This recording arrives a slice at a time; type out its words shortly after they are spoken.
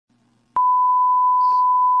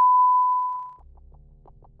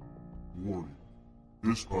Warning: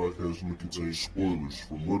 this podcast may contain spoilers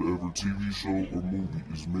from whatever TV show or movie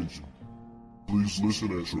is mentioned. Please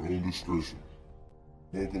listen at your own discretion.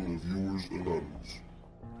 Welcome to Viewers Anonymous.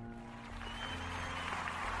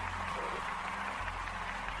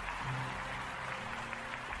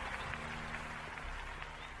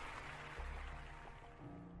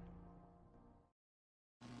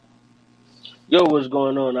 Yo, what's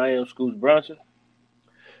going on? I am Scoots Bronson.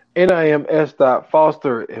 And I am S.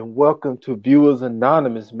 Foster, and welcome to Viewers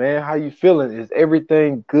Anonymous, man. How you feeling? Is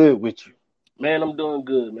everything good with you? Man, I'm doing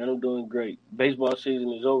good, man. I'm doing great. Baseball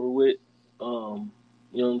season is over with. You know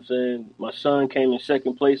what I'm saying? My son came in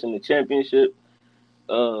second place in the championship.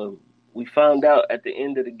 We found out at the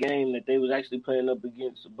end of the game that they was actually playing up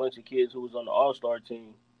against a bunch of kids who was on the All-Star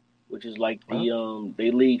team, which is like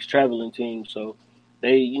they league's traveling team. So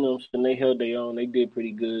they, you know what I'm saying, they held their own. They did pretty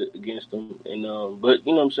good against them. And but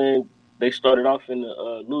you know what I'm saying, they started off in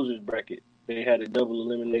the losers bracket. They had a double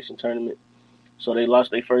elimination tournament. So they lost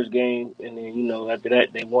their first game, and then, you know, after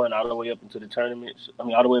that, they won all the way up into the tournament.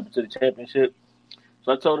 All the way up into the championship.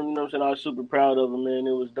 So I told him, you know what I'm saying, I was super proud of him, man.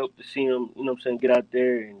 It was dope to see him, you know what I'm saying, get out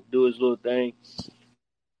there and do his little thing.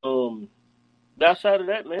 But outside of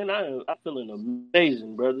that, man, I'm feeling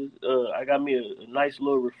amazing, brother. I got me a nice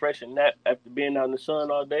little refreshing nap after being out in the sun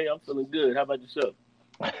all day. I'm feeling good. How about yourself?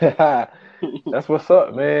 That's what's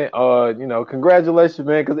up, man. You know, congratulations,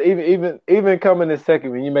 man. Because even coming in second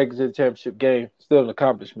when you make it to the championship game, still an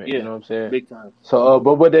accomplishment. Yeah, you know what I'm saying? Big time. So,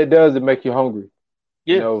 but what that does, it make you hungry.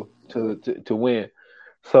 Yeah. You know, to win.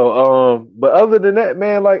 So, but other than that,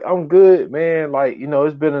 man, like I'm good, man. Like, you know,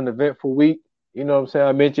 it's been an eventful week. You know what I'm saying?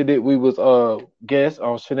 I mentioned it. We was guests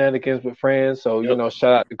on Shenanigans with Friends. So, you know,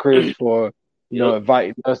 shout out to Chris for, you know,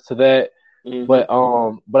 inviting us to that.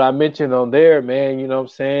 Mm-hmm. But I mentioned on there, man, you know what I'm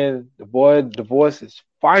saying? The divorce is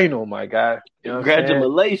final, my guy. You know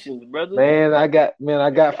Congratulations, brother. Man, I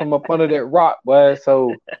got from up under that rock, boy.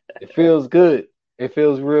 So it feels good. It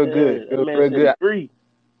feels real good. It feels real good. Free.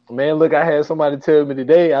 Man, look, I had somebody tell me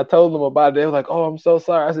today. I told them about it. They were like, "Oh, I'm so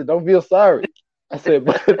sorry." I said, "Don't feel sorry." I said,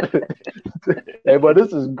 "But hey, but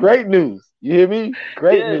this is great news. You hear me?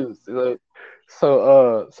 Great news."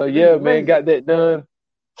 So yeah, man, got that done.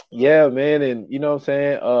 Yeah, man, and you know what I'm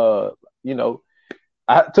saying? You know,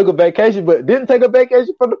 I took a vacation, but didn't take a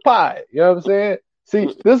vacation from the pod. You know what I'm saying?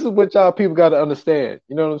 See, this is what y'all people got to understand.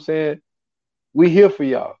 You know what I'm saying? We here for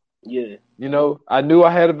y'all. Yeah. You know, I knew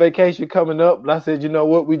I had a vacation coming up, but I said, you know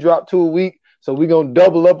what? We dropped 2 a week, so we gonna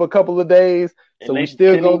double up a couple of days. And so we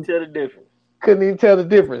still couldn't even tell the difference. Couldn't even tell the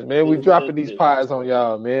difference, man. We dropping these pies on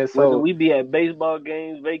y'all, man. So whether we be at baseball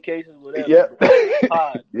games, vacations, whatever. Yep.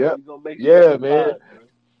 Pies, yep. We gonna make sure yeah, man. pies,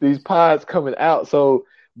 these pies coming out. So,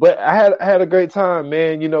 but I had a great time,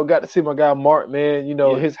 man. You know, got to see my guy Mark, man. You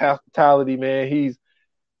know, his hospitality,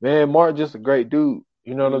 man. Mark just a great dude.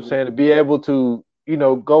 You know what I'm saying? To be able to, you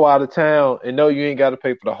know, go out of town and know you ain't got to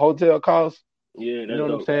pay for the hotel costs. Yeah, you know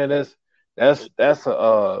what I'm saying? That's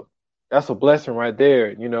a blessing right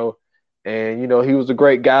there. You know, and you know he was a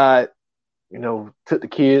great guy. You know, took the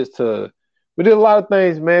kids to. We did a lot of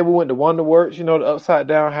things, man. We went to Wonderworks, you know, the upside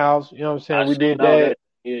down house. You know what I'm saying? We did that.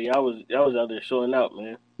 Yeah, y'all was out there showing out,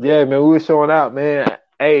 man. Yeah, man, we were showing out, man.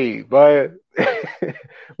 Hey, boy,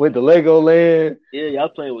 with the Legoland. Yeah, y'all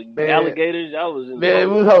playing with alligators. Y'all was in we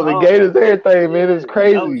was holding gators, everything, man. It was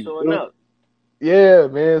crazy. Y'all was showing out. Yeah,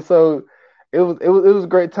 man. So it was a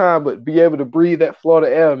great time, but be able to breathe that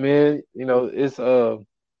Florida air, man. You know, it's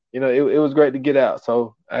you know, it was great to get out.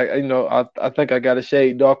 So I think I got a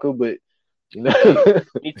shade darker, but you know.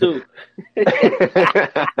 Me too.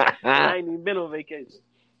 I ain't even been on vacation.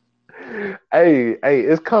 Hey,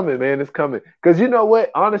 it's coming, man. It's coming. Because you know what?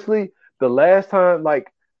 Honestly, the last time,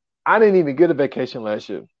 like, I didn't even get a vacation last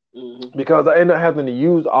year because I ended up having to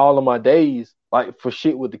use all of my days, like, for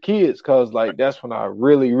shit with the kids. Because, like, that's when I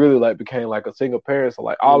really, really, like, became, like, a single parent. So,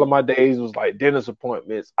 like, all of my days was, like, dentist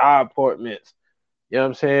appointments, eye appointments. You know what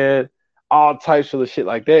I'm saying? All types of shit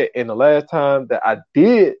like that. And the last time that I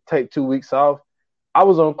did take 2 weeks off, I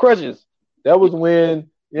was on crutches. That was when,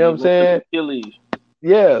 you know what I'm saying? Achilles.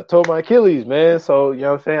 Yeah, tore my Achilles, man. So, you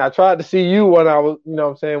know what I'm saying? I tried to see you when I was, you know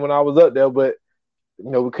what I'm saying, when I was up there, but, you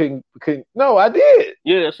know, we couldn't. No, I did.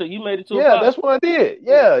 Yeah, so you made it to a that's what I did.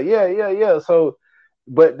 Yeah. So,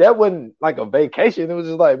 but that wasn't like a vacation. It was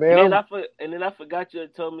just like, man. And then I forgot you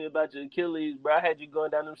had told me about your Achilles, bro. I had you going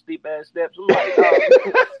down them steep-ass steps.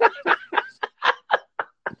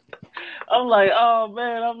 I'm like, oh.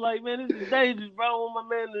 I'm like, man, this is dangerous, bro. I want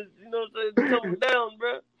my man to, you know what I'm saying, tumble down,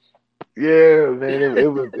 bro. Yeah, man,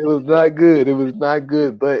 it was not good. It was not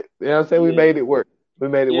good, but you know what I'm saying? We made it work.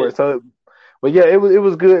 Work. So, but yeah, it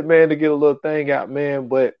was good, man, to get a little thing out, man.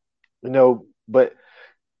 But But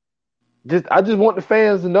I just want the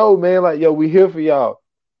fans to know, man, like, yo, we here for y'all.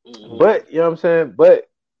 Mm-hmm. But you know what I'm saying? But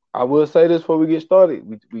I will say this before we get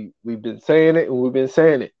started. We've been saying it and we've been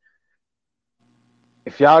saying it.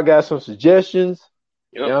 If y'all got some suggestions,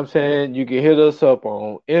 you know what I'm saying, you can hit us up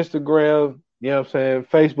on Instagram, you know what I'm saying,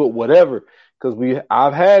 Facebook, whatever. Because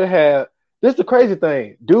I've had this is the crazy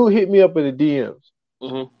thing. Dude hit me up in the DMs.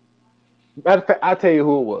 Mm-hmm. Matter of fact, I'll tell you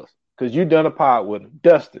who it was. Because you done a pod with him,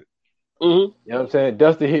 Dustin. Mm-hmm. You know what I'm saying?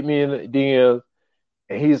 Dustin hit me in the DMs.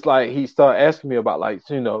 And he started asking me about, like,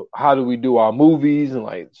 how do we do our movies and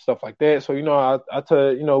like stuff like that. So, I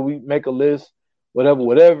tell we make a list,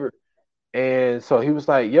 whatever. And so he was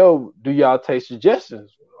like, yo, do y'all take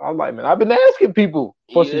suggestions? I'm like, man, I've been asking people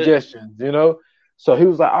for suggestions, So he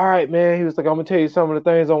was like, all right, man. He was like, I'm gonna tell you some of the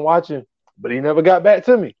things I'm watching, but he never got back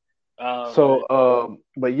to me.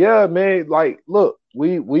 But yeah, man, like, look,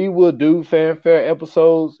 we will do fanfare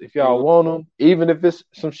episodes if y'all want them, even if it's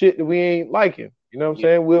some shit that we ain't liking. You know what I'm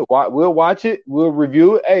saying? We'll watch it, we'll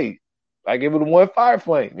review it. Hey, I give it a 1 fire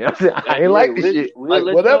flame. You know what I'm saying? I ain't like this shit. We'll like,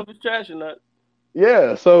 let whatever. you know if it's trash or not.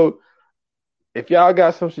 Yeah, so if y'all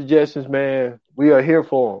got some suggestions, man, we are here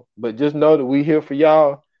for them. But just know that we here for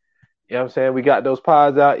y'all. You know what I'm saying? We got those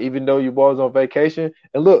pods out, even though you boys on vacation.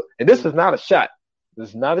 And look, and this is not a shot. This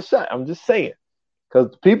is not a shot. I'm just saying.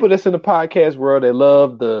 Because people that's in the podcast world, they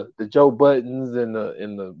love the Joe Buttons and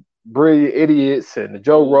the Brilliant Idiots and the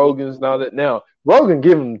Joe Rogans and all that. Now, Rogan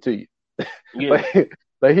giving them to you. Yeah.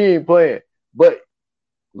 like he ain't playing. But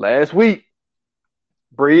last week,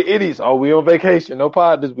 Brilliant Idiots, we on vacation. No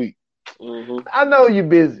pod this week. Mm-hmm. I know you're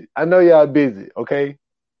busy. I know y'all busy, okay?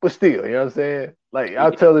 But still, you know what I'm saying? Like,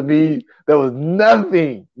 y'all telling me there was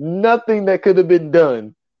nothing that could have been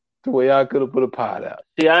done to where y'all could have put a pod out.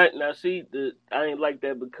 See, I ain't like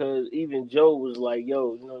that because even Joe was like,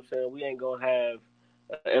 yo, you know what I'm saying? We ain't going to have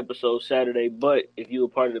an episode Saturday, but if you were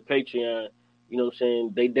part of the Patreon, you know what I'm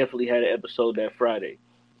saying? They definitely had an episode that Friday.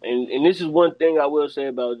 And this is one thing I will say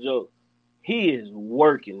about Joe. He is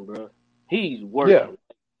working, bro. He's working. Yeah.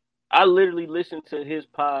 I literally listened to his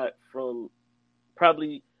pod from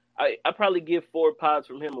I probably get 4 pods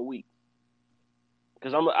from him a week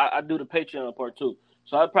because I do the Patreon part too,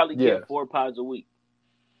 so I probably get 4 pods a week.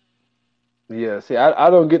 Yeah, see, I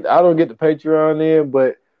don't get the Patreon in,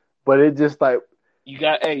 but it's just like you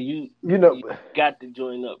got you got to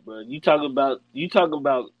join up, bro. You talking about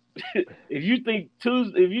if you think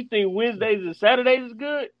Wednesdays and Saturdays is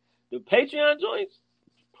good, the Patreon joints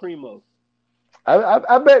primo.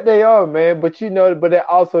 I bet they are, man. But but that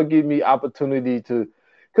also give me opportunity to,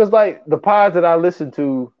 cause like the pods that I listen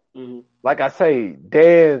to, like I say,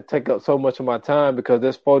 Dan take up so much of my time because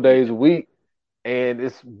there's 4 days a week, and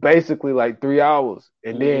it's basically like 3 hours,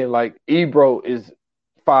 and then like Ebro is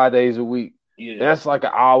 5 days a week. Yeah, that's like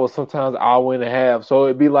an hour, sometimes an hour and a half. So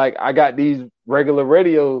it'd be like I got these regular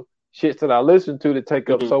radio shits that I listen to that take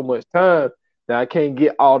up so much time that I can't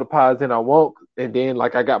get all the pods in I want. And then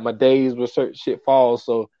like I got my days where certain shit falls.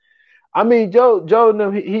 So I mean, Joe,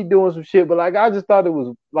 he doing some shit, but like I just thought it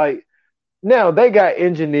was like now they got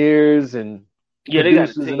engineers and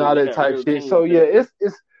producers and all that type shit. So yeah, it's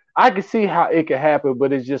I can see how it could happen,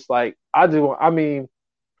 but it's just like I just want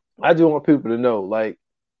people to know like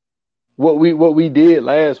what we did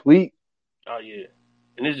last week. Oh yeah,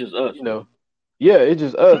 and it's just us. Yeah, it's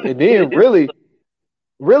just us. And then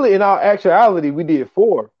really in our actuality, we did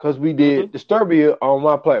 4 because we did Disturbia on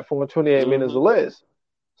my platform, 28 minutes or less.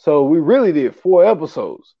 So we really did 4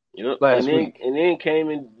 episodes last week. And then came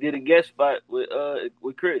and did a guest spot with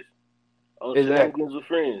Chris on Shenanigans with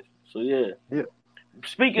Friends. So yeah.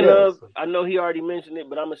 Speaking of, I know he already mentioned it,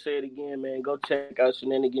 but I'm gonna say it again, man. Go check out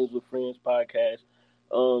Shenanigans with Friends podcast,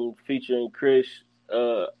 featuring Chris,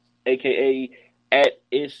 aka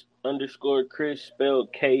 @is_Chris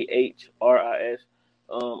spelled KHRIS.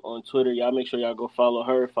 On Twitter, y'all make sure y'all go follow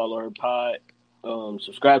her pod,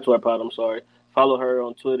 subscribe to our pod. I'm sorry, follow her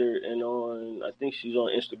on Twitter and I think she's on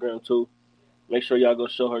Instagram too. Make sure y'all go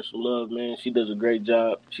show her some love, man. She does a great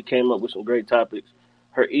job. She came up with some great topics.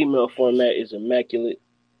 Her email format is immaculate.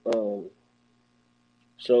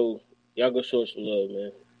 So y'all go show her some love,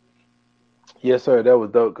 man. Yes, sir. That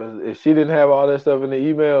was dope. Because if she didn't have all that stuff in the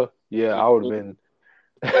email, I would have been.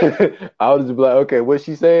 I would just be like, okay, what's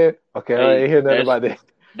she saying? Okay, I ain't hear nothing about that.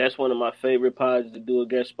 That's one of my favorite pods to do a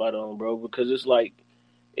guest spot on, bro, because it's like,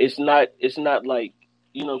 it's not like,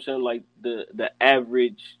 you know what I'm saying, like the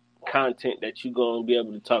average content that you're going to be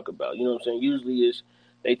able to talk about. You know what I'm saying? Usually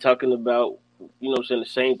they talking about, you know what I'm saying, the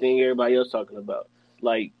same thing everybody else talking about.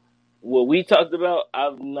 Like, what we talked about,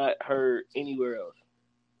 I've not heard anywhere else.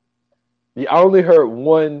 I only heard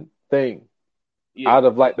one thing. out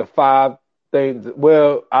of like the 5 things.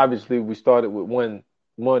 Well, obviously we started with one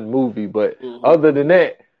movie, but other than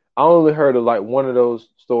that, I only heard of like one of those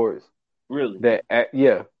stories. Really?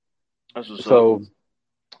 Yeah. That's what's so up.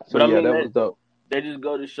 But yeah, that was dope. They just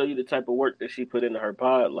go to show you the type of work that she put into her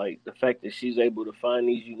pod, like the fact that she's able to find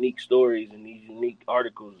these unique stories and these unique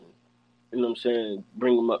articles, and you know what I'm saying,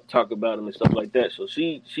 bring them up, talk about them and stuff like that. So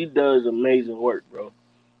she does amazing work, bro.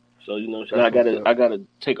 So you know what I'm saying, I gotta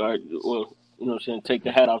take her, well, you know what I'm saying, take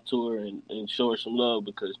the hat off to her and show her some love,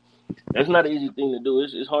 because that's not an easy thing to do.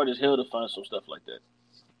 It's hard as hell to find some stuff like that.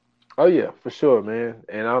 Oh yeah, for sure, man.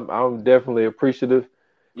 And I'm definitely appreciative.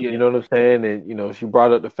 Yeah. You know what I'm saying? And you know, she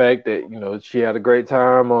brought up the fact that, you know, she had a great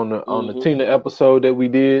time on the Tina episode that we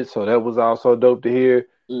did. So that was also dope to hear.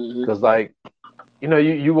 Cause like, you know,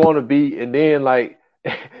 you want to be, and then like,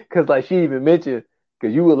 cause like she even mentioned,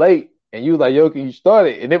 cause you were late and you was like, yo, can you start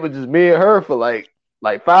it? And it was just me and her for like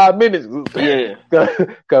 5 minutes. Yeah.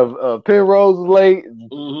 Cause Penrose was late.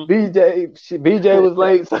 BJ was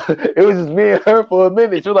late. So it was just me and her for a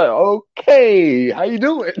minute. She was like, okay, how you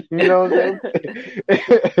doing? You know what I'm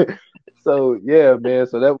saying? So yeah, man.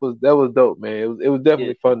 So that was dope, man. It was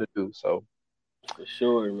definitely fun to do. So for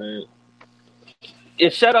sure, man.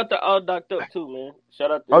 And shout out to All Docked Up too, man. Shout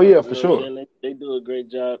out to them, yeah, for sure. They do a great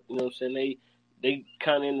job. You know what I'm saying? They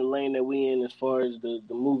kind of in the lane that we in as far as the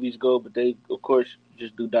movies go, but they of course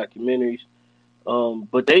just do documentaries.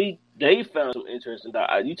 But they found some interesting.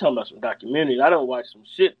 You talking about some documentaries? I don't watch some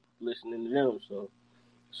shit listening to them. So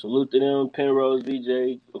salute to them, Penrose,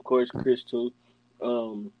 VJ, of course, Chris too.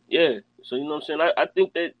 Yeah. So you know what I'm saying? I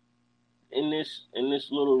think that in this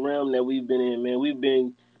little realm that we've been in, man, we've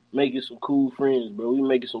been making some cool friends, bro. We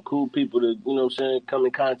making some cool people to, you know what I'm saying, come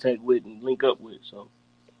in contact with and link up with. So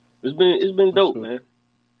it's been dope, man.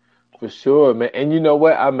 For sure, man. And you know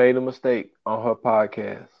what? I made a mistake on her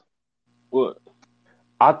podcast. What?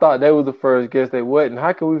 I thought they were the first guest. They wasn't.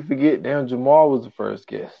 How can we forget? Damn, Jamal was the first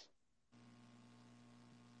guest.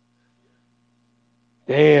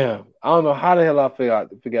 Damn, I don't know how the hell I forgot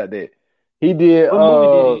that. He did. What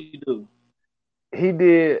movie did he do? He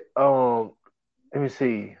did. Let me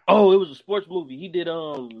see. Oh, it was a sports movie. He did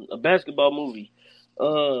a basketball movie.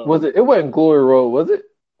 Was it? It wasn't Glory Road, was it?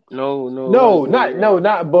 No,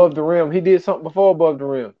 not Above the Rim. He did something before Above the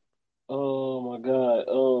Rim. Oh my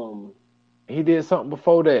God. He did something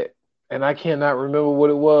before that, and I cannot remember what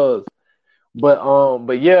it was. But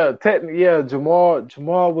yeah, technically, yeah,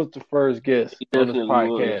 Jamal was the first guest on this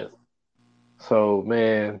podcast. Was. So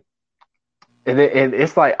man, and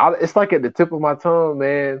it's like at the tip of my tongue,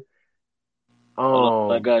 man.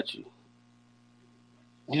 I got you.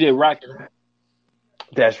 You did Rocky.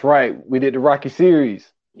 That's right. We did the Rocky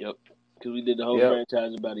series. Yep. Because we did the whole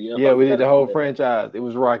franchise about it. Yep. Yeah, we did the whole franchise. It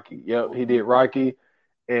was Rocky. Yep. He did Rocky,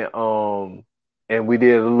 and we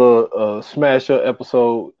did a little smash up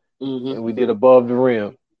episode, and we did Above the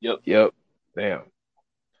Rim. Yep. Damn.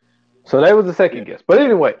 So that was the second guest. But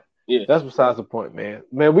anyway, that's besides the point, man.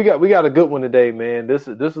 Man, we got a good one today, man. This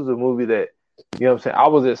is a movie that, you know what I'm saying, I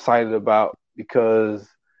was excited about because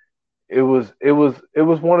it was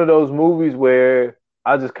one of those movies where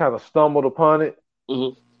I just kind of stumbled upon it.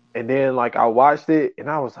 And then like I watched it and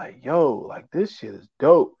I was like, yo, like this shit is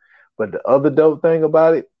dope. But the other dope thing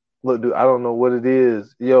about it, look, dude, I don't know what it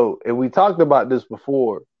is. Yo, and we talked about this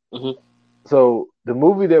before. So the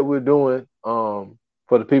movie that we're doing, for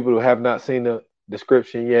the people who have not seen the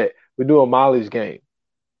description yet, we're doing Molly's Game.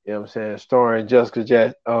 You know what I'm saying? Starring Jessica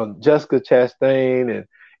Chastain and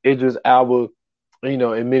Idris Elba, you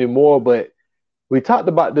know, and many more. But we talked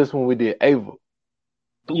about this when we did Ava.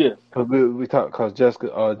 Yeah, because Jessica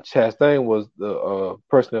Chastain was the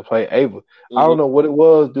person that played Ava. I don't know what it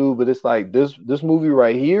was, dude, but it's like this movie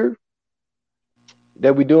right here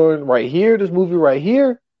that we doing right here. This movie right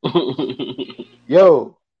here,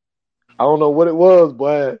 yo, I don't know what it was,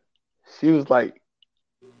 but she was like,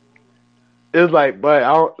 it was like, but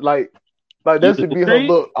I don't like that should be her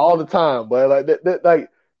look all the time, but like that like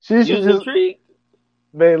she should just. Intrigued?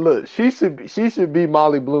 Man, look, she should be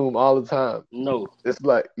Molly Bloom all the time. No. It's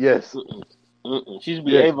like, yes. She should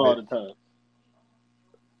be Ava all the time.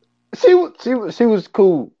 She was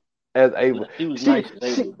cool as Ava. She was nice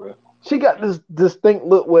as Ava, bro. She got this distinct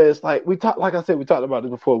look where it's like we talked about this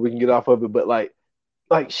before, we can get off of it, but like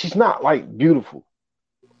she's not like beautiful.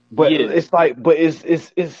 But it's like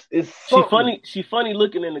She funny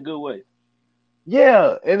looking in a good way.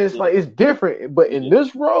 Yeah, and it's like it's different, but in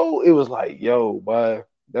this role, it was like, yo, boy,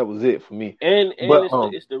 that was it for me. And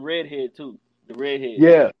it's the redhead too, the redhead.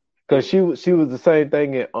 Yeah, because she was the same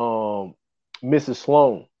thing in Mrs.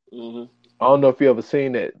 Sloan. I don't know if you ever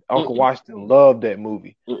seen that. Uncle Mm-mm. Washington loved that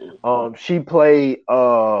movie. Mm-mm. She played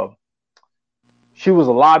she was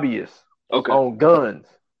a lobbyist Okay. on guns.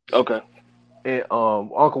 Okay. And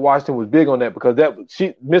Uncle Washington was big on that because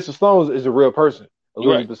Mr. Sloan is a real person,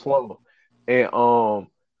 You're right. Elizabeth Sloan. And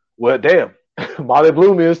well damn, Molly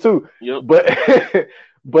Bloom is too. Yep.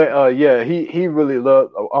 But yeah, he really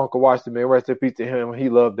loved Uncle Washington, man. Rest in peace to him. He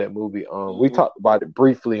loved that movie. We talked about it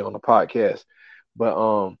briefly on the podcast.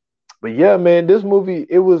 But yeah, man, this movie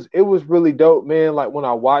it was really dope, man. Like when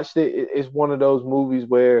I watched it's one of those movies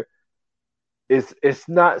where it's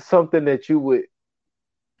not something that you would.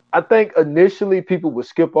 I think initially people would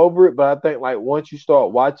skip over it, but I think like once you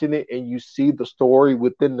start watching it and you see the story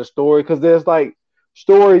within the story, because there's like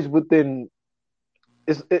stories within.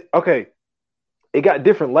 Okay. It got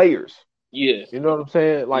different layers. Yeah. You know what I'm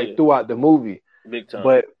saying? Like Yeah. throughout the movie, Big time.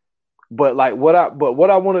 but like what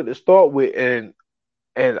I wanted to start with and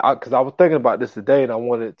because I was thinking about this today and I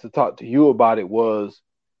wanted to talk to you about it was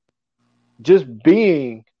just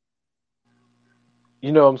being,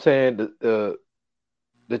 you know what I'm saying, the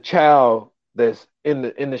child that's in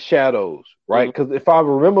the shadows, right? Because if I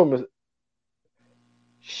remember,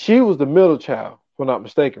 she was the middle child, if I'm not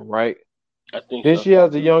mistaken, right? I think Then so. she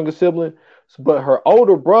has a younger sibling, but her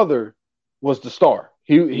older brother was the star.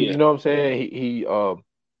 He you know what I'm saying? He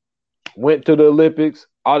went to the Olympics,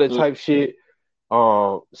 all that type shit,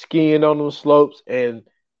 skiing on those slopes, and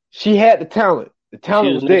she had the talent. The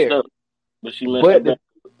talent was messed there, up, but she messed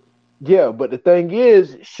up. But the thing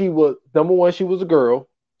is, she was number one. She was a girl,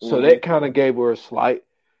 so that kind of gave her a slight.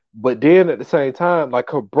 But then at the same time, like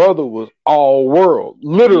her brother was all world,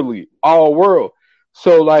 literally all world.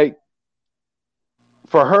 So like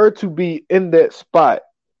for her to be in that spot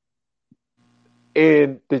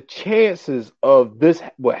and the chances of this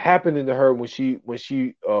what happening to her when she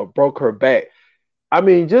broke her back. I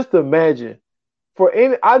mean, just imagine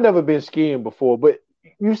I've never been skiing before, but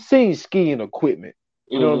you've seen skiing equipment.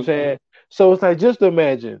 You know what I'm saying? So it's like just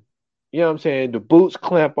imagine, you know what I'm saying, the boots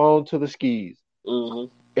clamp on to the skis.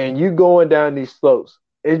 And you going down these slopes.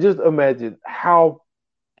 And just imagine how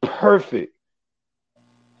perfect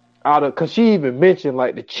because she even mentioned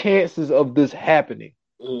like the chances of this happening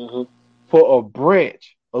for a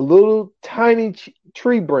branch, a little tiny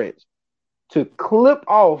tree branch, to clip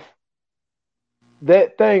off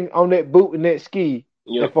that thing on that boot and that ski,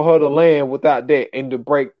 and for her to land without that and to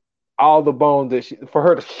break all the bones for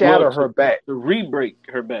her to shatter her back, to re-break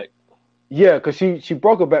her back. Yeah, because she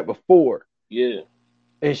broke her back before. Yeah,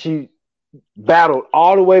 and she battled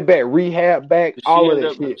all the way back, rehab back, all of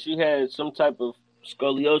that shit. She had some type of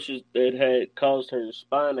scoliosis that had caused her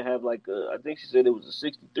spine to have like I think she said it was a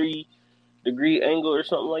 63-degree angle or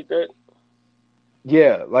something like that.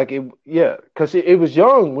 Yeah, like because it was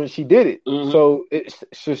young when she did it, so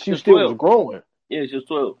she still 12. was growing. Yeah, she was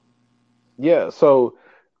 12. Yeah, so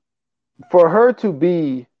for her to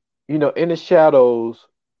be, in the shadows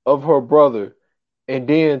of her brother, and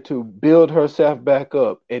then to build herself back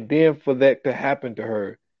up, and then for that to happen to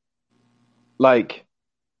her, like,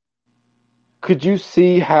 could you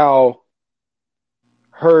see how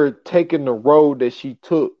her taking the road that she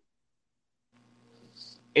took,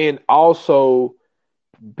 and also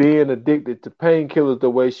being addicted to painkillers the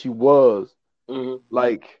way she was,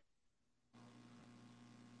 like,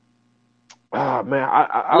 man,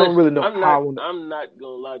 I don't really know how. I'm not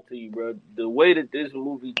gonna lie to you, bro. The way that this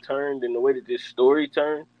movie turned and the way that this story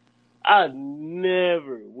turned, I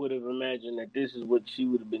never would have imagined that this is what she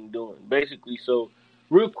would have been doing. Basically, so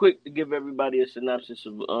real quick to give everybody a synopsis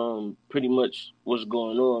of pretty much what's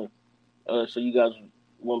going on, so you guys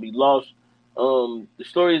won't be lost. The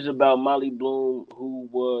story is about Molly Bloom, who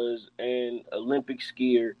was an Olympic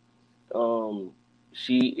skier.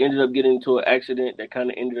 She ended up getting into an accident that kind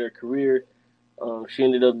of ended her career. She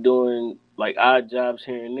ended up doing like odd jobs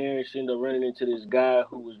here and there. She ended up running into this guy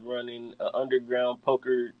who was running an underground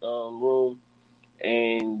poker room,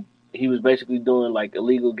 and he was basically doing like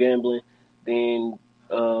illegal gambling. Then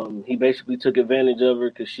he basically took advantage of her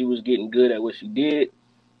because she was getting good at what she did.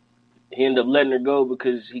 He ended up letting her go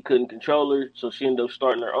because he couldn't control her, so she ended up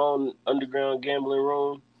starting her own underground gambling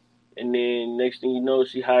room. And then next thing you know,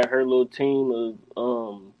 she hired her little team of,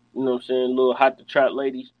 you know what I'm saying, little hot to trot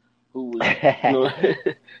ladies who was, you know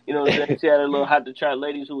what I'm saying. She had her little hot to trot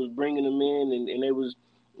ladies who was bringing them in, and they was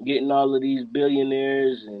getting all of these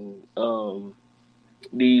billionaires and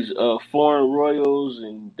these foreign royals,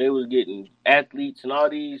 and they was getting athletes and all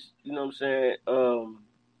these, you know what I'm saying,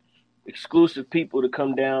 exclusive people to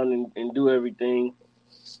come down and do everything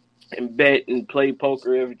and bet and play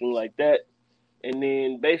poker, everything like that. And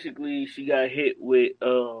then basically she got hit with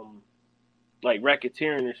like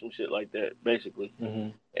racketeering or some shit like that, basically. Mm-hmm.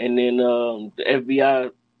 And then the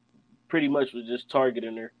FBI pretty much was just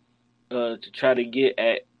targeting her to try to get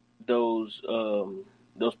at those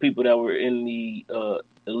people that were in the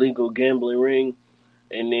illegal gambling ring.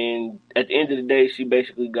 And then at the end of the day, she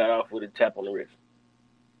basically got off with a tap on the wrist.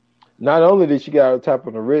 Not only did she get a tap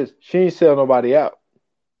on the wrist, she didn't sell nobody out.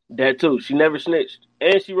 That too. She never snitched.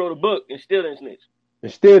 And she wrote a book and still didn't snitch.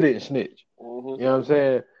 And still didn't snitch. Mm-hmm. You know what I'm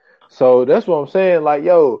saying? So that's what I'm saying. Like,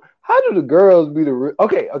 yo, how do the girls be the real?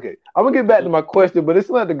 Okay. I'm going to get back to my question, but it's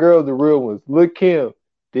not the girls the real ones. Lil' Kim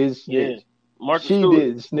did snitch. Yeah. Martha she Stewart.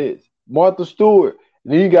 did snitch. Martha Stewart.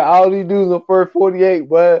 And then you got all these dudes on First 48,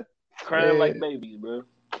 boy. Crying like babies, bro.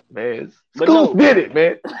 Man, Schools did it,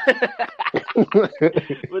 man.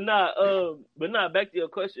 but nah, back to your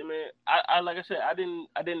question, man. I like I said, I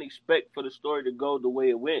didn't expect for the story to go the way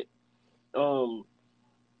it went. You know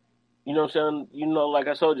what I'm saying? You know, like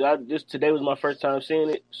I told you, today was my first time seeing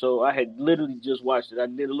it, so I had literally just watched it. I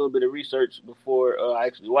did a little bit of research before I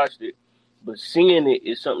actually watched it, but seeing it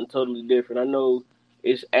is something totally different. I know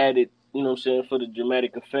it's added, you know what I'm saying, for the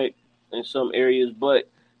dramatic effect in some areas, but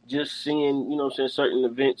just seeing, you know what I'm saying, certain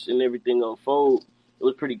events and everything unfold, it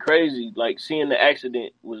was pretty crazy. Like, seeing the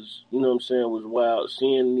accident was, you know what I'm saying, was wild.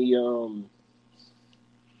 Seeing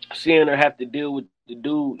her have to deal with the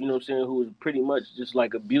dude, you know what I'm saying, who was pretty much just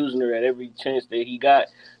like abusing her at every chance that he got.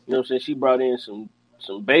 You know what I'm saying? She brought in some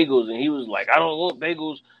bagels, and he was like, I don't want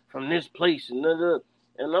bagels from this place. And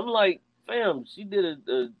I'm like, fam, she did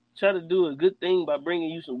try to do a good thing by bringing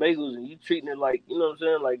you some bagels, and you treating it like, you know what I'm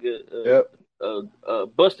saying, like a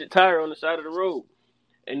busted tire on the side of the road.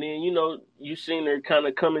 And then, you know, you seen her kind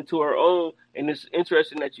of come into her own, and it's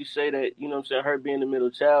interesting that you say that, you know what I'm saying, her being the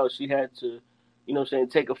middle child, she had to, you know what I'm saying,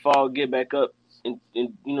 take a fall, get back up, and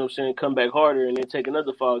you know what I'm saying, come back harder, and then take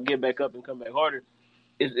another fall, get back up, and come back harder.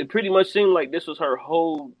 It pretty much seemed like this was her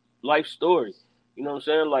whole life story. You know what I'm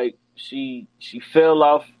saying? Like, she fell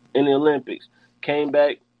off in the Olympics, came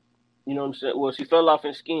back, you know what I'm saying? Well, she fell off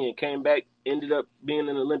in skiing, came back, ended up being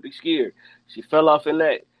an Olympic skier. She fell off in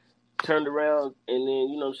that, turned around, and then,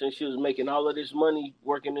 you know what I'm saying, she was making all of this money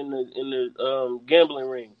working in the gambling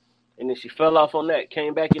ring. And then she fell off on that,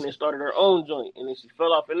 came back in and started her own joint. And then she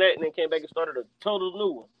fell off in that, and then came back and started a total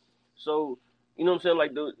new one. So, you know what I'm saying?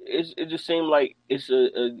 Like, it just seemed like it's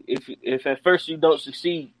if at first you don't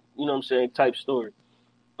succeed, you know what I'm saying, type story.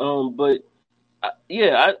 But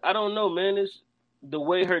I don't know, man. It's the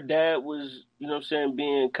way her dad was, you know what I'm saying,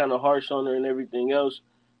 being kind of harsh on her and everything else.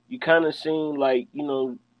 You kind of seemed like, you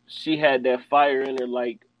know, she had that fire in her,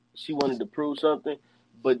 like she wanted to prove something.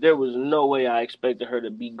 But there was no way I expected her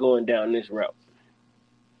to be going down this route.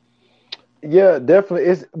 Yeah,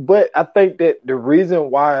 definitely. But I think that the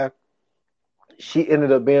reason why she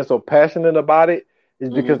ended up being so passionate about it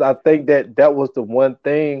is because I think that was the one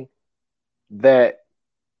thing that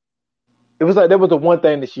it was like that was the one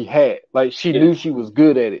thing that she had. Like, she knew she was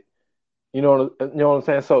good at it. You know what I'm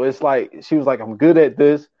saying? So it's like she was like, I'm good at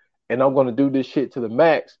this, and I'm gonna do this shit to the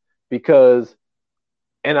max because,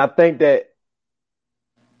 and I think that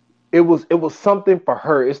it was something for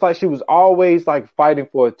her. It's like she was always like fighting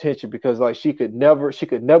for attention because like she could never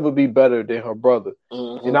be better than her brother.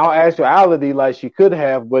 In all actuality, like she could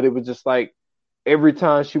have, but it was just like every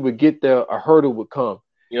time she would get there, a hurdle would come.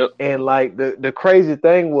 Yep. And like the crazy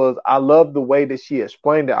thing was, I love the way that she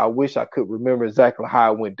explained it. I wish I could remember exactly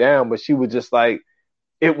how it went down, but she was just like,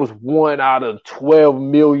 it was 1 out of 12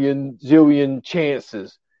 million zillion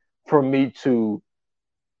chances for me to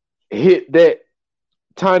hit that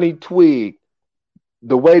tiny twig,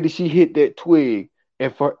 the way that she hit that twig,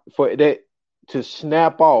 and for that to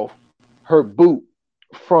snap off her boot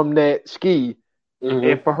from that ski,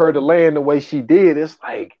 and for her to land the way she did, it's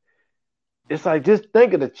like just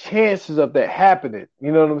think of the chances of that happening.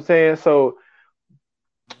 You know what I'm saying? So,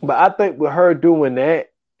 but I think with her doing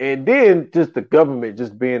that, and then just the government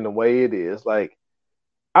just being the way it is, like,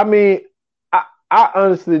 I mean, I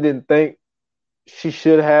honestly didn't think she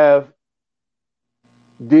should have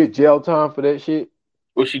did jail time for that shit.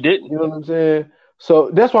 Well, she didn't. You know what I'm saying?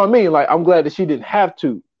 So that's what I mean. Like, I'm glad that she didn't have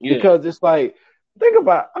to. Yeah. Because it's like, think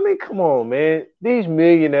about, I mean, come on, man. These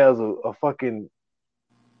millionaires are fucking,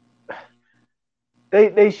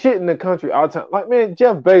 they shit in the country all the time. Like, man,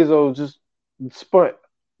 Jeff Bezos just spent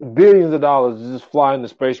billions of dollars to just fly into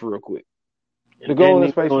space real quick. To go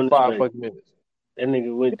into space for 5 fucking minutes. That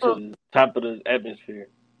nigga went to the top of the atmosphere.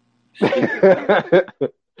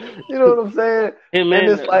 You know what I'm saying? Him and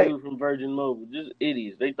the like, dude from Virgin Mobile, just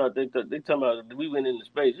idiots. They talking about we went into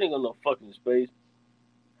space. We ain't got no fucking space.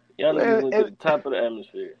 Y'all niggas went to the top of the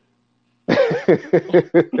atmosphere.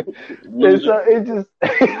 And so it just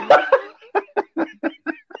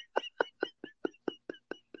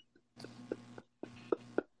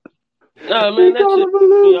Nah, man, that shit pissed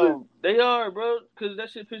me off. They are, bro, because that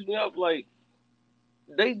shit pissed me off. Like,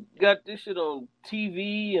 they got this shit on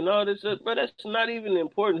TV and all this stuff, but that's not even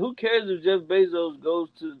important. Who cares if Jeff Bezos goes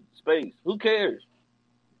to space? Who cares?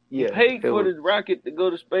 He paid for the rocket to go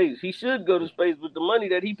to space. He should go to space with the money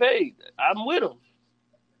that he paid. I'm with him.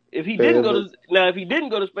 If he didn't go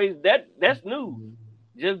to space, that's news.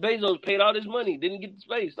 Jeff Bezos paid all this money, didn't get to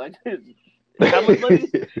space. Like, how much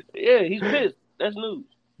money? Yeah, he's pissed. That's news.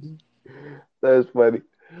 That's funny.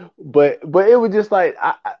 But it was just like,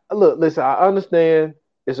 listen, I understand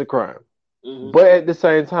it's a crime. Mm-hmm. But at the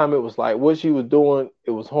same time, it was like what she was doing,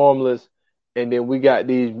 it was harmless. And then we got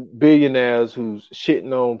these billionaires who's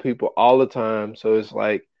shitting on people all the time. So it's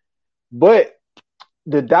like, but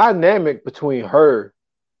the dynamic between her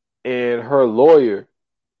and her lawyer,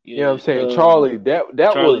 you know what I'm saying, Charlie, that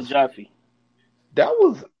Charlie was Jaffe. That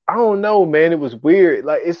was, I don't know, man. It was weird.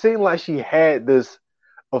 Like, it seemed like she had this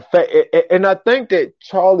effect, and I think that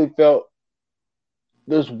Charlie felt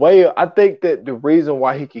this way. I think that the reason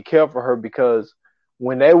why he could care for her, because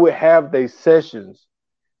when they would have their sessions,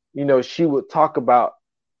 you know, she would talk about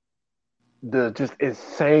the just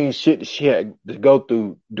insane shit that she had to go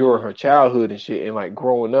through during her childhood and shit, and like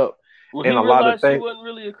growing up. Well, and he realized she wasn't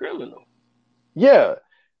really a criminal. Yeah,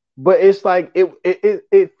 but it's like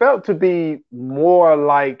it felt to be more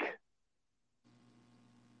like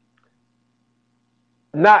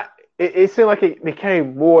not. It seemed like it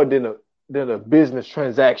became more than a business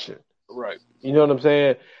transaction. Right. You know what I'm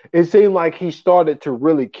saying? It seemed like he started to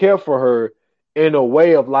really care for her in a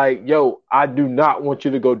way of like, yo, I do not want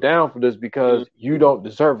you to go down for this because you don't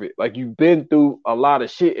deserve it. Like, you've been through a lot of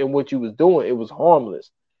shit, and what you was doing, it was harmless.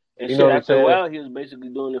 And you know what after I'm saying? A while, he was basically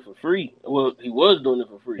doing it for free. Well, he was doing it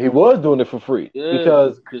for free. He was doing it for free. Yeah,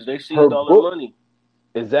 because they seized all the money.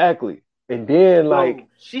 Exactly. And then, like,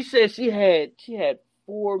 she said she had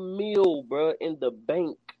 $4 million, bro, in the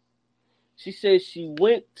bank. She said she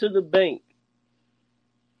went to the bank,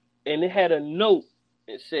 and it had a note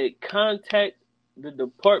that said, contact the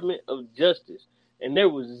Department of Justice. And there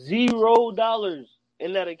was $0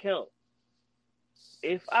 in that account.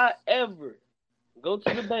 If I ever go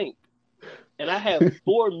to the bank and I have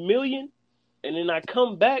 $4 million, and then I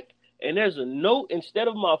come back and there's a note instead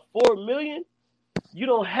of my $4 million, you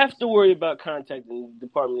don't have to worry about contacting the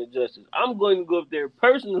Department of Justice. I'm going to go up there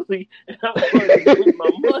personally, and I'm going to get my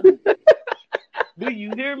money. Do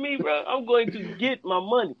you hear me, bro? I'm going to get my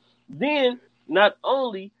money. Then, not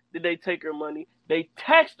only did they take her money, they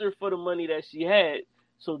taxed her for the money that she had.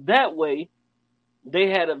 So that way, they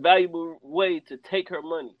had a valuable way to take her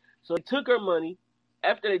money. So they took her money.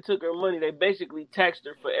 After they took her money, they basically taxed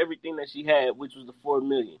her for everything that she had, which was the $4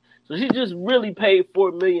 million. So she just really paid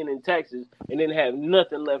 $4 million in taxes and didn't have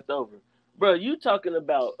nothing left over. Bro, you talking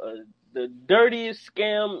about the dirtiest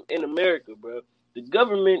scam in America, bro. The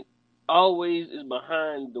government always is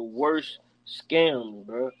behind the worst scams,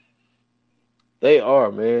 bro. They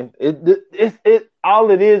are, man. It all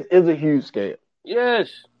it is a huge scam.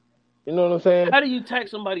 Yes. You know what I'm saying? How do you tax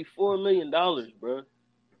somebody $4 million, bro?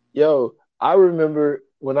 Yo, I remember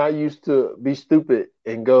when I used to be stupid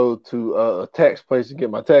and go to a tax place to get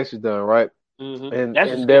my taxes done, right? Mm-hmm.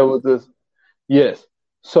 And there was this, yes.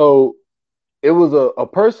 So it was a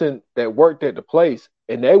person that worked at the place,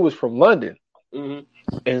 and they was from London.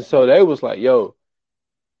 Mm-hmm. And so they was like, yo,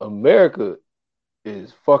 America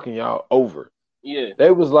is fucking y'all over. Yeah. They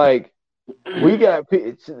was like, we got,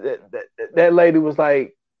 that lady was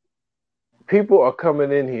like, people are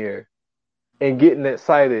coming in here and getting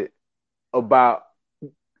excited about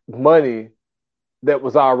money that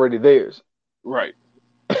was already theirs. Right.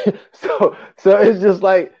 So it's just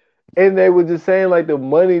like, and they were just saying like the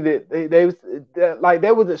money that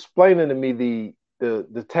they was explaining to me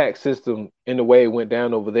the tax system in the way it went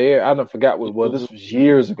down over there. I don't forgot what it was. This was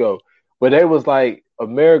years ago. But they was like,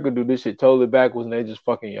 America do this shit totally backwards, and they just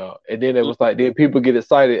fucking y'all. And then it was like, then people get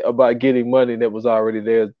excited about getting money that was already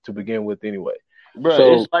there to begin with anyway. Bro,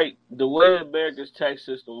 so, it's like the way America's tax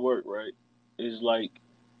system work, right? Is like,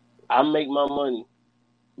 I make my money,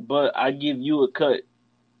 but I give you a cut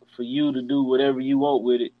for you to do whatever you want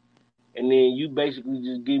with it, and then you basically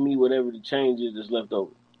just give me whatever the change is that's left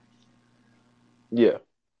over. Yeah.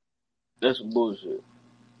 That's some bullshit.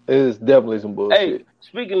 It is definitely some bullshit. Hey,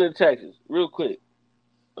 speaking of taxes, real quick,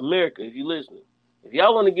 America, if you're listening, if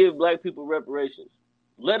y'all want to give black people reparations,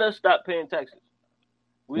 let us stop paying taxes.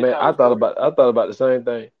 Man, I thought about the same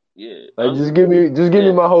thing. Yeah. Like, just give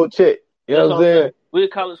me my whole check. You know what I'm saying? We're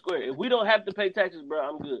College Square. If we don't have to pay taxes, bro,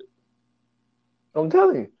 I'm good. I'm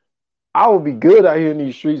telling you. I would be good out here in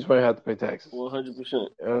these streets if I didn't have to pay taxes. 100%. You know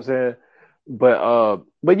what I'm saying?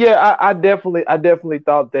 But yeah, I definitely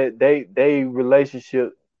thought that they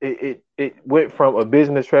relationship it went from a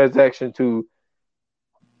business transaction to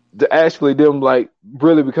actually them like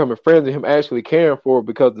really becoming friends and him actually caring for her,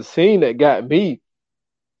 because the scene that got me,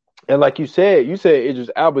 and like you said Idris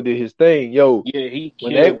Elba did his thing, yo. Yeah, he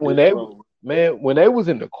killed this role. Man, when they was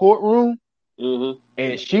in the courtroom,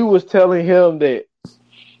 and she was telling him that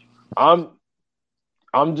I'm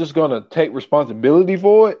just gonna take responsibility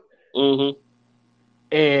for it,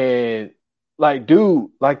 and like, dude,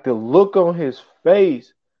 like the look on his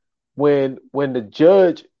face when the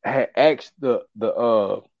judge had asked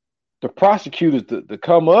the prosecutors to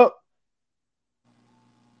come up.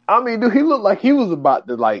 I mean, dude, he looked like he was about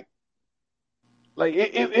to like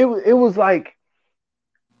it was like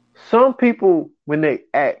some people when they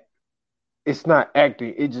act, it's not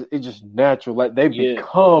acting, it's just natural. Like they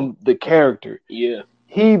become the character. Yeah.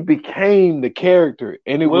 He became the character,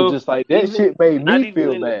 and it was just like that shit made me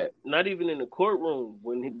feel bad. Not even in the courtroom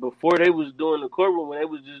before they was doing the courtroom, when they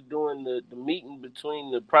was just doing the meeting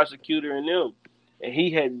between the prosecutor and them, and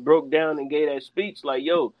he had broke down and gave that speech like,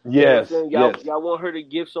 "Yo, yes, y'all want her to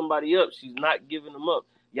give somebody up? She's not giving them up.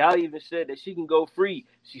 Y'all even said that she can go free.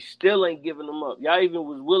 She still ain't giving them up. Y'all even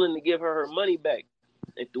was willing to give her money back,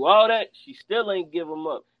 and through all that, she still ain't give them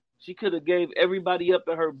up. She could have gave everybody up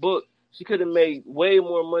in her book." She could have made way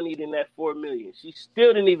more money than that $4 million. She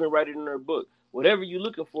still didn't even write it in her book. Whatever you're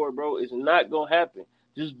looking for, bro, is not gonna happen.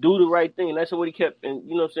 Just do the right thing. And that's what he kept, and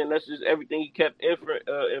you know what I'm saying. That's just everything he kept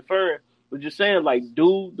inferring. But just saying, like,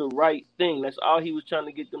 do the right thing. That's all he was trying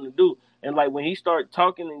to get them to do. And like when he started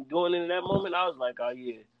talking and going into that moment, I was like, oh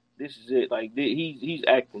yeah, this is it. Like he's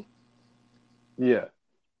acting. Yeah.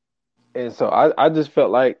 And so I just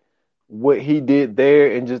felt like what he did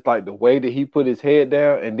there, and just like the way that he put his head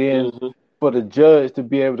down, and then for the judge to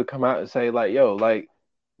be able to come out and say like, yo, like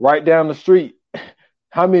right down the street,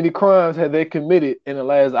 how many crimes had they committed in the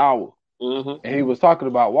last hour? And he was talking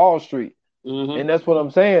about Wall Street. And that's what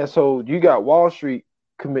I'm saying. So you got Wall Street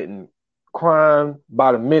committing crime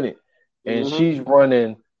by the minute, and she's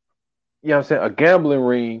running, you know what I'm saying, a gambling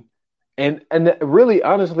ring. And really,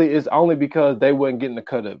 honestly, it's only because they wasn't getting the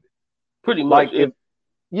cut of it. Pretty much.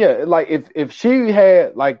 Like if she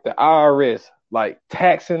had like the IRS like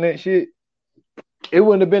taxing that shit, it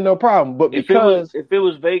wouldn't have been no problem. But because if it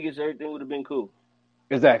was Vegas, everything would have been cool.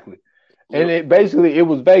 Exactly. And it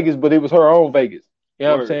was Vegas, but it was her own Vegas. You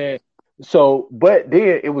know what I'm saying? So, but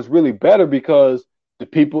then it was really better because the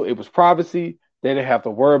people, it was privacy. They didn't have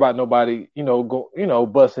to worry about nobody,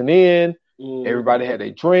 busting in. Everybody had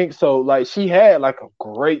their drink. So like she had like a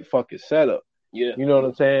great fucking setup. Yeah. You know what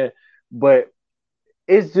I'm saying? But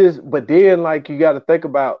it's just, but then like you got to think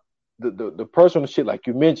about the personal shit, like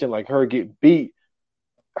you mentioned, like her getting beat,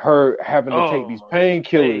 her having to take these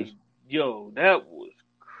painkillers. Yo, that was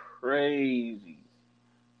crazy.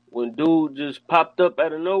 When dude just popped up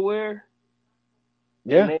out of nowhere,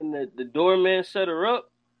 and then the doorman set her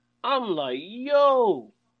up, I'm like,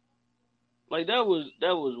 yo, like that was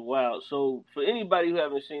wild. So for anybody who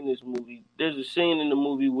haven't seen this movie, there's a scene in the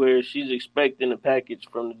movie where she's expecting a package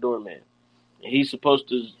from the doorman. He's supposed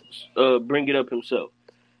to bring it up himself.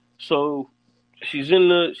 So she's in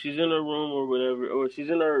her room or whatever, or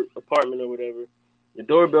she's in her apartment or whatever. The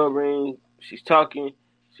doorbell rings. She's talking.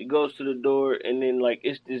 She goes to the door, and then like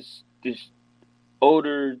it's this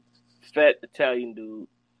older, fat Italian dude.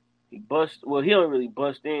 He busts. Well, he don't really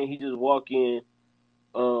bust in. He just walk in,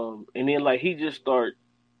 and then like he just start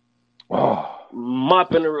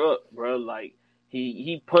mopping her up, bro. Like.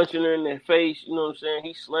 He punching her in the face, you know what I'm saying?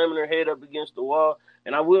 He's slamming her head up against the wall.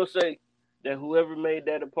 And I will say that whoever made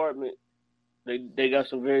that apartment, they got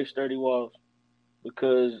some very sturdy walls,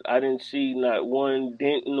 because I didn't see not one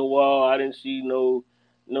dent in the wall. I didn't see no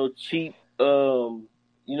cheap, you know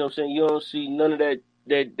what I'm saying? You don't see none of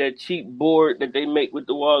that cheap board that they make with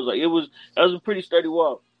the walls. Like that was a pretty sturdy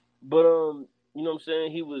wall. But you know what I'm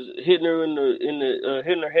saying? He was hitting her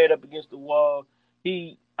hitting her head up against the wall.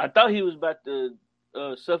 I thought he was about to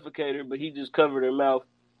suffocate her, but he just covered her mouth.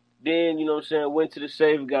 Then, you know what I'm saying, went to the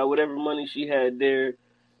safe, got whatever money she had there.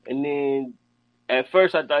 And then at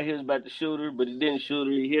first I thought he was about to shoot her, but he didn't shoot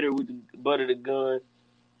her. He hit her with the butt of the gun,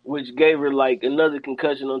 which gave her like another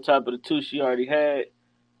concussion on top of the two she already had.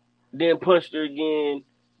 Then punched her again.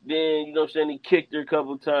 Then, you know what I'm saying, he kicked her a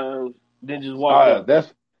couple times. Then just walked out.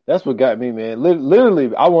 That's what got me, man.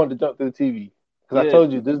 Literally, I wanted to jump through the TV. Because I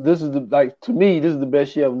told you, this is to me, this is the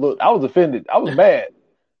best she ever looked. I was offended. I was mad.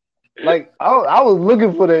 Like I was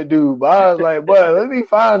looking for that dude, but I was like, boy, let me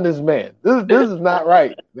find this man. This is not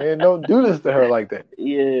right, man. Don't do this to her like that.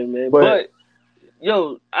 Yeah, man. But But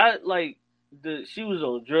yo, I like she was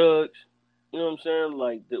on drugs. You know what I'm saying?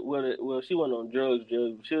 Like well, she wasn't on drugs.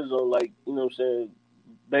 She was on like you know what I'm saying,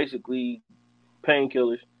 basically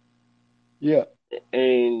painkillers. yeah,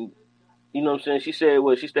 And you know what I'm saying. She said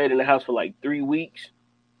she stayed in the house for like 3 weeks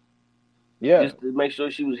yeah, just to make sure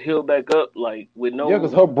she was healed back up, like with yeah,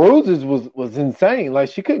 because no her bruises was insane. Like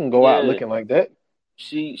she couldn't go out yeah. looking like that.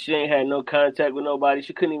 She ain't had no contact with nobody.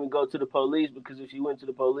 She couldn't even go to the police because if she went to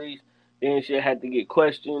the police, then she had to get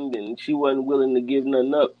questioned, and she wasn't willing to give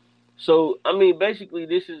nothing up. So I mean, basically,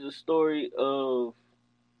 this is a story of.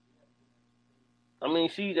 I mean,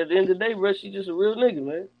 she at the end of the day, bro, she's just a real nigga,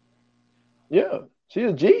 man. Yeah, she's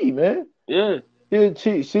a G, man. Yeah,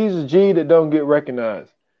 She's a G that don't get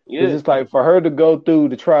recognized. Because yeah. it's like for her to go through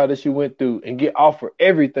the trial that she went through and get offered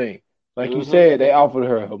everything. Like you Mhm. said, they offered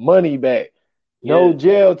her money back, no Yeah.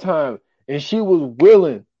 jail time, and she was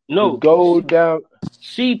willing to No, go down.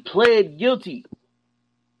 she pled guilty.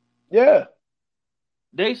 Yeah,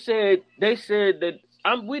 They said that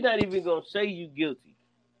we're not even gonna say you guilty.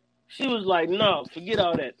 She was like, no, forget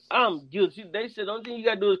all that. I'm guilty. They said, the only thing you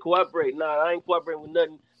got to do is cooperate. Nah, I ain't cooperating with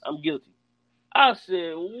nothing. I'm guilty. I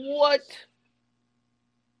said, what?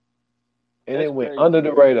 and That's it went crazy. under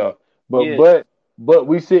the radar. But Yeah. but but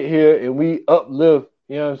we sit here and we uplift.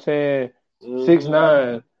 You know what I'm saying? Mm-hmm.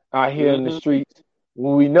 6ix9ine out here in the Mm-hmm. streets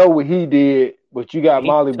when we know what he did. But you got He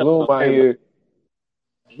Molly told Bloom on out everybody.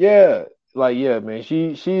 here. Yeah, like yeah, man.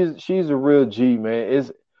 She's a real G, man.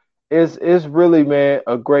 It's really, man,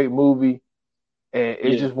 a great movie, and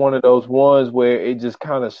it's Yeah. just one of those ones where it just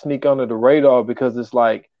kind of sneak under the radar because it's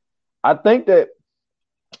like I think that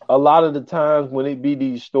a lot of the times when it be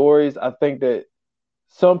these stories, I think that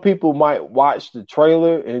some people might watch the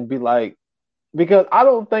trailer and be like, because I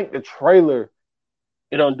don't think the trailer,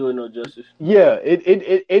 It don't do it no justice. yeah, it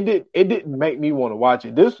didn't make me want to watch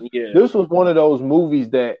it. Yeah. This was one of those movies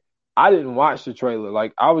that I didn't watch the trailer.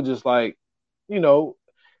 Like I was just like, you know,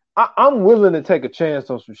 I'm willing to take a chance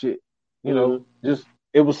on some shit. You know, Mm-hmm. just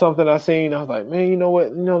it was something I seen. I was like, man, you know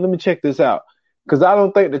what? Let me check this out. Because I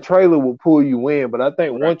don't think the trailer will pull you in, but I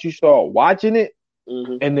think Right. once you start watching it,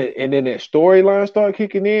 Mm-hmm. and then that storyline start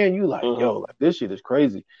kicking in, you like, Mm-hmm. yo, like this shit is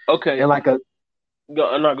crazy. Okay. And like a Go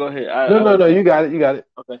ahead. I no, was you got it,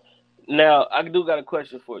 okay. Now I do got a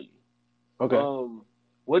question for you. Okay,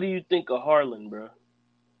 What do you think of Harlan, bro?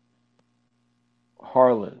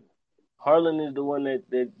 Harlan. Harlan is the one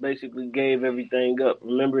that basically gave everything up.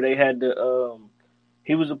 Remember, they had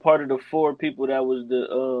he was a part of the 4 people that was the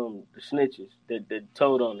snitches that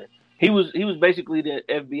told on it. He was basically the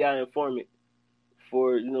FBI informant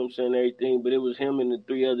for you know what I'm saying everything, but it was him and the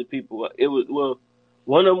 3 other people. It was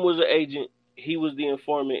one of them was an agent. He was the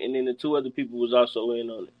informant, and then the 2 other people was also in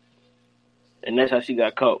on it, and that's how she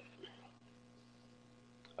got caught.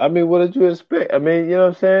 I mean, what did you expect? I mean, you know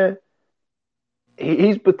what I'm saying?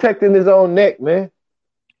 He's protecting his own neck, man.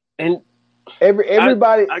 And I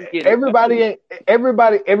Everybody I get it.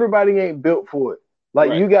 everybody ain't built for it.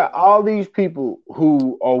 Like Right. you got all these people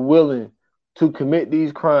who are willing to commit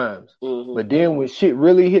these crimes, Mhm. but then when shit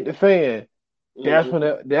really hit the fan, Mhm.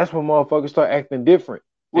 that's when motherfuckers start acting different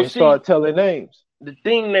Well, and see, start telling names. the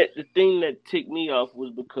thing that ticked me off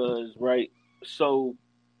was because right, so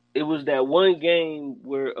it was that one game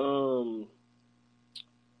where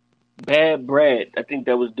Bad Brad, I think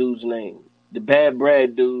that was dude's name. The Bad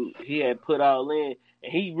Brad dude, he had put all in,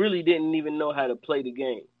 and he really didn't even know how to play the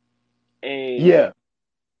game. And Yeah,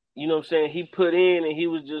 you know what I'm saying, he put in, and he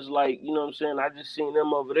was just like, you know what I'm saying, I just seen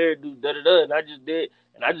them over there do da da da, and I just did,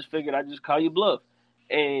 and I just figured I just call you bluff.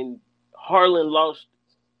 And Harlan lost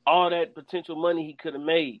all that potential money he could have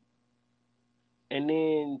made. And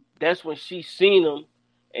then that's when she seen him,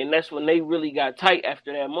 and that's when they really got tight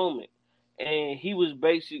after that moment. And she was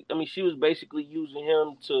basically using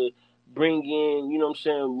him to bring in, you know what I'm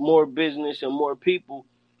saying, more business and more people.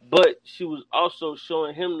 But she was also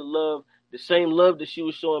showing him the same love that she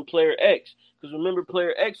was showing Player X. Because remember,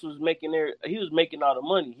 Player X was he was making all the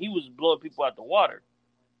money. He was blowing people out the water.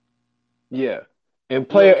 yeah. And You know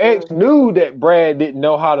Player what I'm X saying? knew that Brad didn't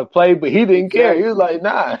know how to play, but he didn't care. He was Exactly. like,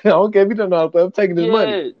 nah, I don't care if you don't know how to play. I'm taking his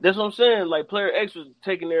money. Yeah, that's what I'm saying. Like Player X was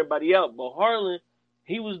taking everybody out, but Harlan,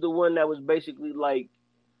 he was the one that was basically like,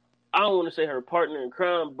 I don't want to say her partner in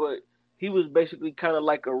crime, but he was basically kind of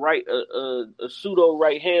like a pseudo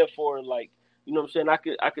right hand for her. Like, you know what I'm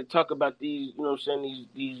saying? I could talk about these, you know what I'm saying,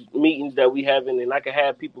 these meetings that we having, and I could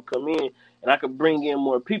have people come in, and I could bring in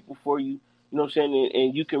more people for you. You know what I'm saying?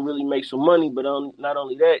 And you can really make some money, but not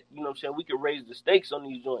only that, you know what I'm saying, we can raise the stakes on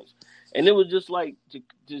these joints. And it was just like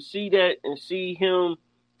to see that and see him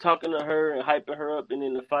talking to her and hyping her up, and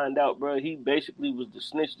then to find out, bro, he basically was the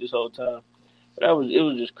snitch this whole time. It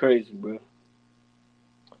was just crazy, bro.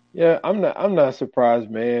 Yeah, I'm not surprised,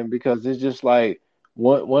 man, because it's just like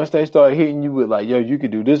once they start hitting you with like, yo, you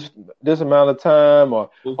could do this amount of time, or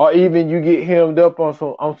even you get hemmed up on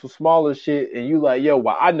some smaller shit, and you like, yo,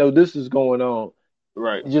 well, I know this is going on,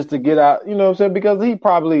 Right. just to get out, you know what I'm saying? Because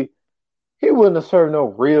he wouldn't have served no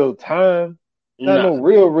real time, not Nah. no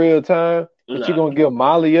real time, but you're Nah. gonna give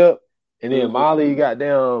Molly up, and then Molly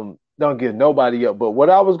goddamn don't give nobody up. But what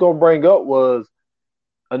I was gonna bring up was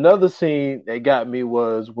another scene that got me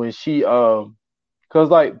was when cause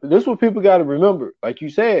like this is what people gotta remember. Like you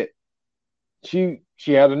said, she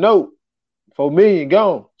had a note, 4 million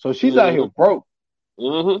gone. So she's out here broke.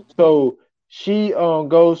 So she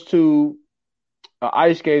goes to an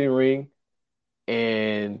ice skating ring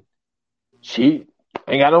and she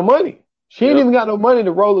ain't got no money. She ain't even got no money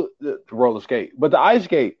to roller skate. But the ice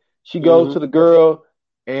skate, she goes to the girl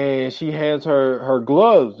and she hands her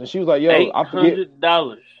gloves and she was like, yo, I forget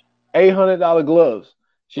 $800. $800 gloves.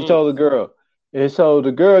 She told the girl. And so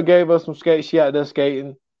the girl gave us some skates. She out there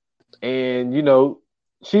skating. And you know,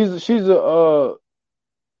 she's a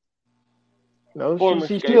former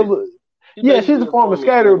she's skater. still she's a former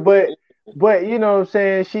skater, but you know what I'm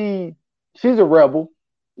saying, she's a rebel.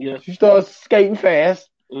 Yeah. She starts skating fast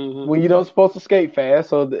when you don't supposed to skate fast.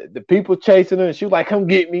 So the people chasing her and she was like, come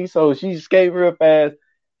get me. So she's skating real fast.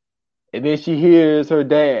 And then she hears her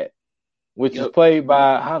dad, which is played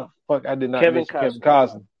by how the fuck I did not mention Kevin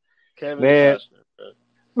Costner. Man, Costner.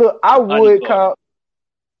 Look, I would call,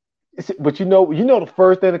 but you know the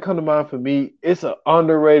first thing that come to mind for me, it's an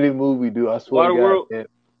underrated movie, dude. I swear to God. Man.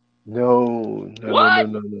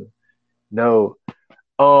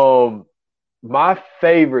 No. My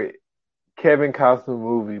favorite Kevin Costner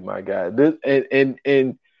movie, my God. This and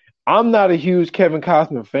I'm not a huge Kevin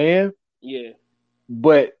Costner fan. Yeah.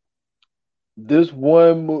 But this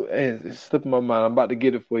one movie, and it's slipping my mind. I'm about to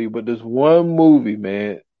get it for you, but this one movie,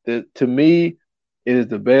 man, that to me is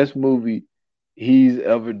the best movie he's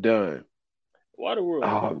ever done.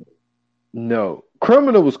 Waterworld. No,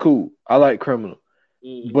 Criminal was cool. I like Criminal,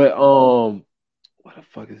 but what the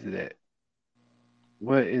fuck is it at?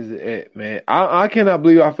 What is it at, man? I cannot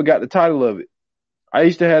believe I forgot the title of it. I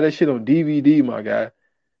used to have that shit on DVD, my guy.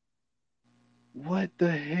 What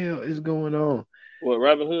the hell is going on? What,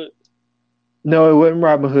 Robin Hood? No, it wasn't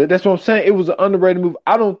Robin Hood. That's what I'm saying. It was an underrated movie.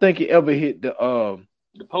 I don't think it ever hit the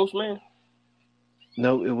Postman?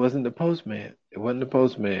 No, it wasn't the Postman. It wasn't the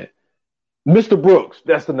Postman. Mr. Brooks,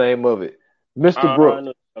 that's the name of it. Mr. Brooks.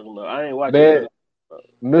 I ain't watching it.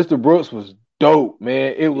 Mr. Brooks was dope,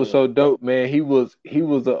 man. It was so dope, man. He was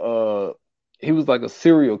like a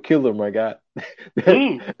serial killer, my guy.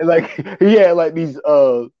 Like he had like these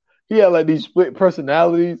split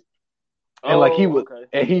personalities. And like he would,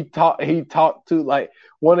 and he talked to like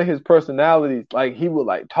one of his personalities, like he would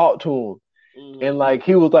like talk to him, and like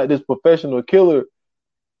he was like this professional killer.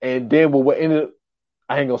 And then what ended up,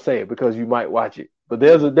 I ain't gonna say it because you might watch it, but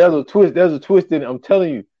there's a twist in it. I'm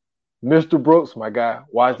telling you, Mr. Brooks, my guy,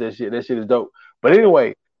 watch that shit. That shit is dope. But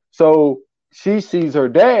anyway, so she sees her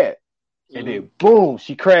dad, and then boom,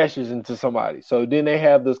 she crashes into somebody. So then they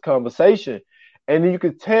have this conversation, and then you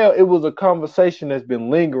could tell it was a conversation that's been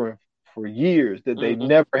lingering for years that they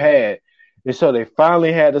never had. And so they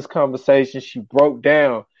finally had this conversation. She broke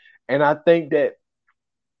down. And I think that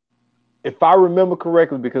if I remember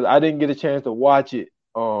correctly, because I didn't get a chance to watch it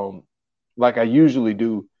like I usually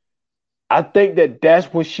do, I think that that's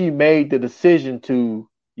when she made the decision to,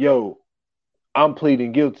 yo, I'm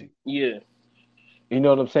pleading guilty. Yeah. You know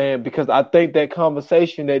what I'm saying? Because I think that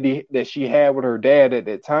conversation that she had with her dad at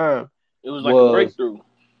that time, it was like a breakthrough.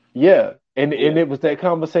 Yeah. And it was that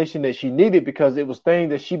conversation that she needed because it was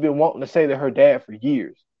things that she'd been wanting to say to her dad for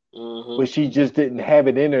years. But she just didn't have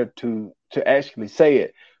it in her to actually say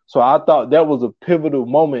it. So I thought that was a pivotal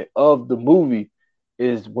moment of the movie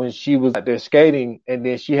is when she was out there skating and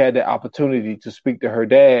then she had the opportunity to speak to her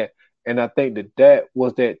dad. And I think that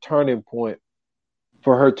was that turning point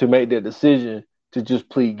for her to make that decision to just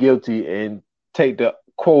plead guilty and take the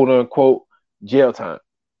quote unquote jail time.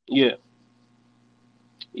 Yeah.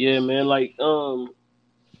 Yeah, man. Like, and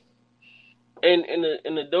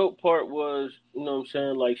the dope part was, you know what I'm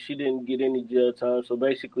saying, like she didn't get any jail time. So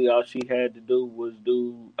basically all she had to do was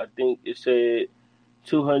I think it said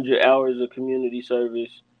 200 hours of community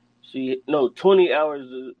service. 20 hours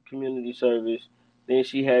of community service. Then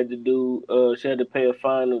she had to pay a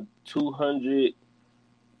fine of $200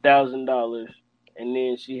 $100,000, and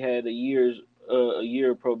then she had a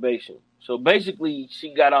year of probation. So basically,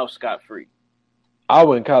 she got off scot free. I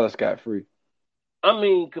wouldn't call it scot free. I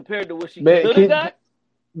mean, compared to what she could have got.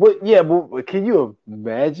 What? Yeah, but can you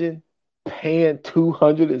imagine paying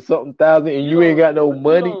 200 and something thousand and you ain't got no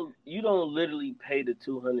money? You don't literally pay the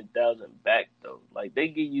 200,000 back though. Like they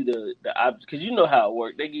give you the option, because you know how it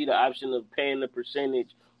works. They give you the option of paying the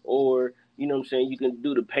percentage, or you know what I'm saying, you can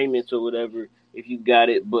do the payments or whatever if you got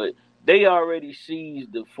it. But they already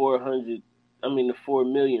seized the 4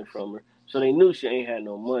 million from her, so they knew she ain't had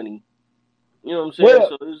no money. You know what I'm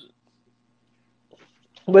saying? Well,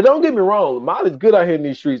 but don't get me wrong, Molly's good out here in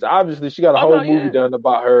these streets. Obviously, she got a whole movie done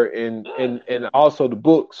about her, and also the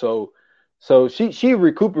book. So she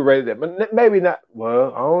recuperated that, but maybe not.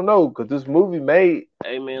 Well, I don't know, because this movie made.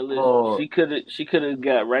 Hey man, listen, she could have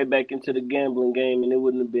got right back into the gambling game, and it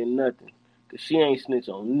wouldn't have been nothing, because she ain't snitch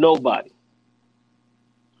on nobody.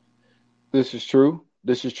 This is true,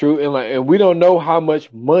 and we don't know how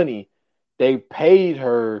much money they paid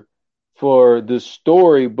her for the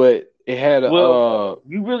story, but. It had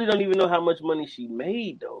you really don't even know how much money she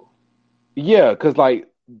made though. Yeah, because like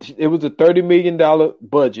it was a $30 million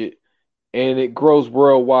budget, and it grossed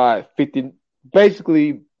worldwide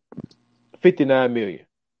basically 59 million.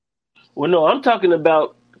 Well, no, I'm talking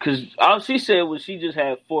about, because all she said was she just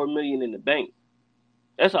had 4 million in the bank.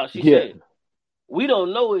 That's all she said. We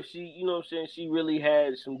don't know if she, you know what I'm saying, she really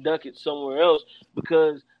had some ducats somewhere else,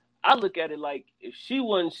 because I look at it like if she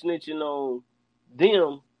wasn't snitching on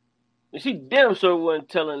them. And she damn sure wasn't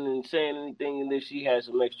telling and saying anything unless she had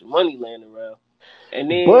some extra money laying around.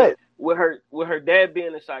 And then with her dad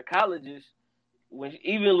being a psychologist,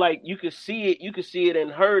 even like you could see it in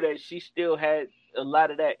her that she still had a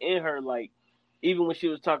lot of that in her. Like even when she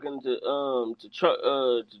was talking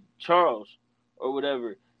to Charles or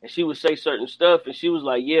whatever, and she would say certain stuff, and she was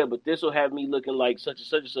like, "Yeah, but this will have me looking like such and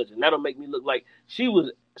such and such, and that'll make me look like." She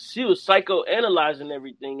was psychoanalyzing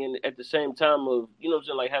everything, and at the same time of, you know what I'm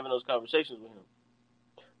saying, like having those conversations with him.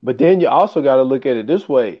 But then you also got to look at it this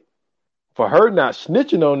way: for her not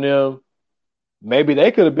snitching on them, maybe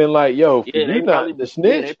they could have been like, "Yo, for you not the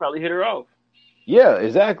snitch," they probably hit her off. Yeah,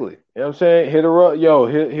 exactly. You know what I'm saying? Hit her up. Yo,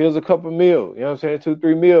 here's a couple mil. You know what I'm saying?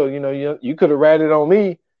 2-3 mil. You could have ratted on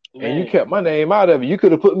me. Man. And you kept my name out of it. You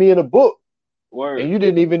could have put me in a book. Word. And you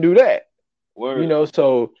didn't even do that. Word.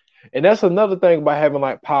 So, and that's another thing about having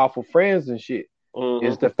like powerful friends and shit,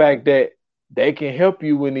 is the fact that they can help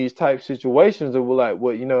you in these type situations. And we're like,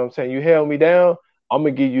 what, you know what I'm saying? You held me down, I'm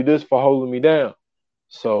going to give you this for holding me down.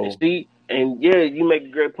 So. And yeah, you make a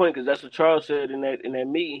great point, because that's what Charles said in that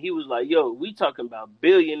meeting. He was like, yo, we talking about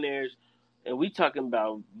billionaires, and we talking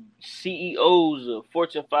about CEOs of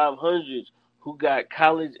Fortune 500s who got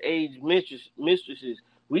college-age mistresses.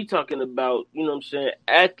 We talking about, you know what I'm saying,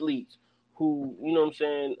 athletes who, you know what I'm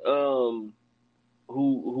saying,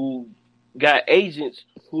 who got agents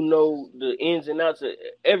who know the ins and outs of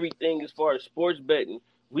everything as far as sports betting.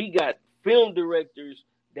 We got film directors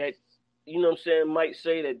that, you know what I'm saying, might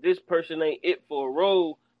say that this person ain't it for a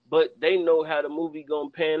role, but they know how the movie gonna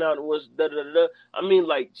pan out and what's da-da-da-da. I mean,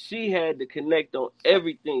 like, she had to connect on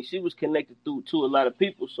everything. She was connected to a lot of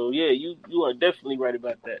people. So, yeah, you are definitely right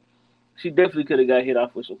about that. She definitely could have got hit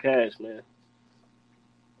off with some cash, man.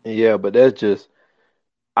 Yeah, but that's just,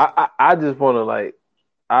 I just want to, like,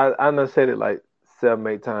 I done said it like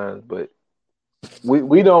 7-8 times, but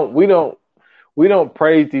we don't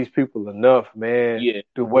praise these people enough, man. Yeah.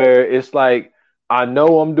 To where it's like, I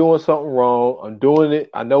know I'm doing something wrong. I'm doing it.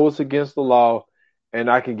 I know it's against the law, and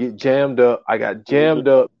I can get jammed up. I got jammed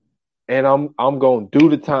up, and I'm gonna do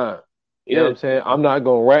the time. You know what I'm saying? I'm not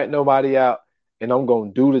gonna rat nobody out, and I'm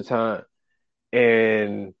gonna do the time.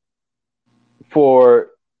 And for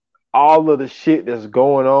all of the shit that's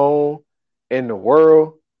going on in the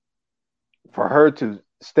world, for her to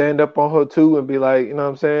stand up on her too and be like, you know what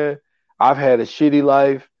I'm saying? I've had a shitty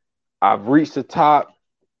life. I've reached the top,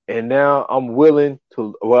 and now I'm willing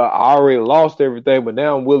to, well, I already lost everything, but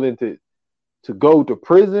now I'm willing to go to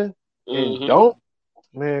prison and don't.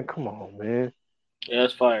 Man, come on, man. Yeah,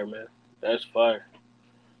 that's fire, man. That's fire.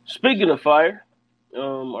 Speaking of fire,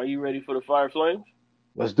 are you ready for the fire flames?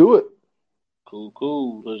 Let's do it.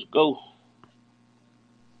 Cool. Let's go.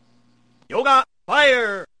 Yoga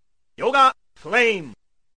fire. Yoga flame.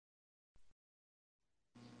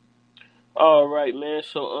 All right, man.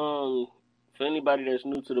 So, for anybody that's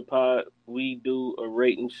new to the pod, we do a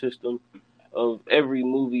rating system of every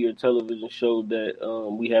movie or television show that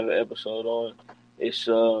we have an episode on. It's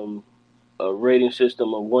a rating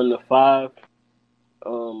system of 1 to 5.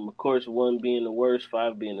 Of course, 1 being the worst,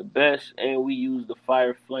 5 being the best, and we use the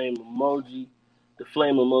fire flame emoji. the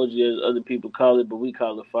flame emoji, as other people call it, but we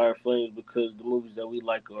call it Fire Flames because the movies that we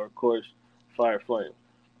like are, of course, Fire Flames.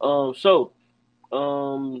 I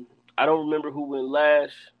don't remember who went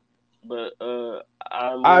last, but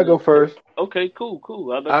I go first. Okay, cool.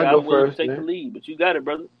 I I'm go willing to first, take the man. lead, but you got it,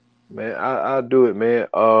 brother. Man, I'll do it, man.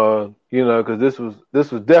 Because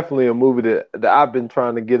this was definitely a movie that I've been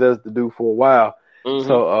trying to get us to do for a while. Mm-hmm.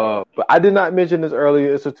 So, but I did not mention this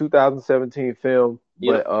earlier. It's a 2017 film,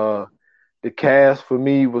 Yep. but the cast for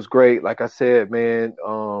me was great. Like I said, man,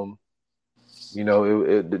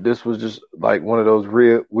 this was just like one of those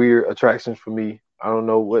real weird attractions for me. I don't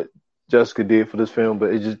know what Jessica did for this film,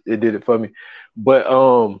 but it did it for me. But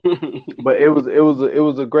but it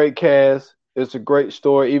was a great cast. It's a great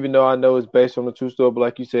story, even though I know it's based on a true story. But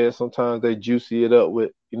like you said, sometimes they juicy it up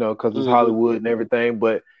with because it's Hollywood and everything.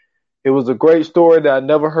 But it was a great story that I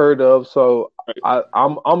never heard of. So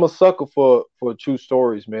I'm a sucker for true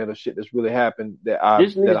stories, man, of shit that's really happened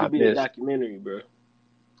This needs to I be a missed. documentary, bro.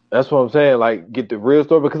 That's what I'm saying. Like, get the real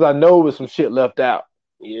story because I know it was some shit left out.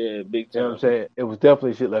 Yeah, big time. You know what I'm saying? It was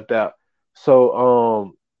definitely shit left out.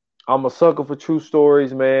 So I'm a sucker for true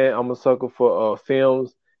stories, man. I'm a sucker for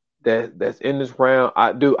films that's in this round.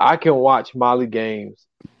 I can watch Molly Games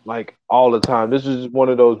like all the time. This is just one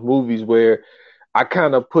of those movies where I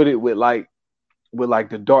kind of put it with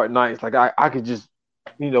the Dark Knights. Like I could just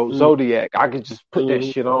Zodiac. I could just put that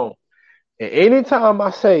shit on. And anytime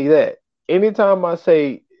I say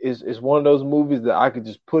it's one of those movies that I could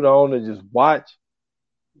just put on and just watch,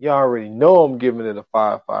 you already know I'm giving it a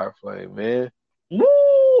fire flame, man.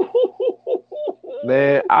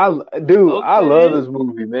 Man, I love this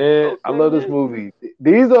movie, man. Okay, I love this movie.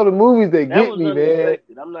 These are the movies that get me,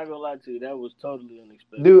 unexpected. man. I'm not gonna lie to you, that was totally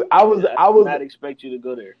unexpected. Dude, I did not expect you to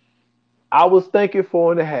go there. I was thinking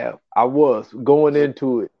 4.5. I was going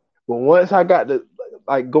into it, but once I got to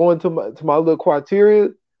going to my little criteria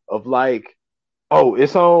of oh,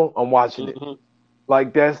 it's on, I'm watching it.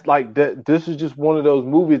 That's that. This is just one of those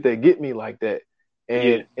movies that get me like that.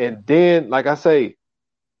 And then, like I say,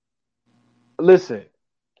 listen,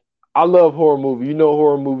 I love horror movies. You know,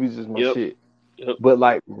 horror movies is my shit. Yep.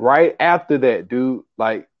 But right after that, dude,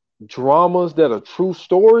 dramas that are true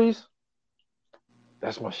stories,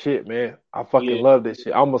 that's my shit, man. I fucking love this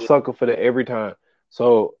shit. I'm a sucker for that every time.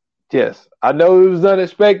 So yes, I know it was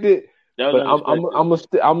unexpected, but I'm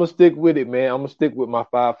gonna stick with it, man. I'm gonna stick with my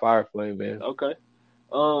fire flame, man. Okay.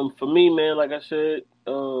 For me, man, like I said,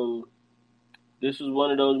 this was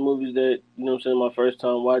one of those movies that, you know what I'm saying, my first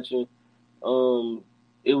time watching.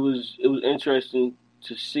 It was interesting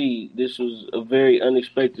to see. This was a very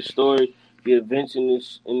unexpected story. The events in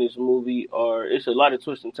this movie it's a lot of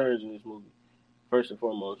twists and turns in this movie, first and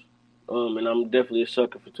foremost. And I'm definitely a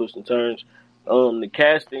sucker for twists and turns. The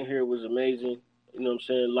cast in here was amazing. You know what I'm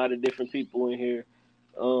saying? A lot of different people in here.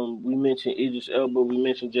 We mentioned Idris Elba, we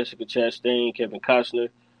mentioned Jessica Chastain, Kevin Costner.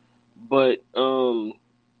 But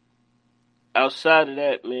outside of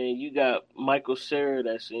that, man, you got Michael Cera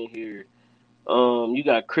that's in here. You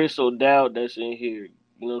got Chris O'Dowd that's in here.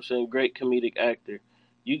 You know what I'm saying? Great comedic actor.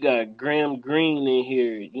 You got Graham Greene in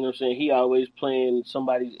here. You know what I'm saying? He always playing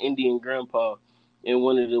somebody's Indian grandpa in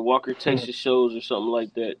one of the Walker Texas shows or something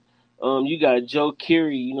like that. You got Joe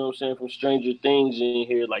Keery, you know what I'm saying, from Stranger Things in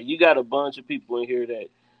here. You got a bunch of people in here that,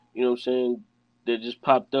 you know what I'm saying, that just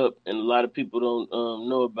popped up and a lot of people don't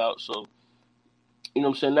know about. So, you know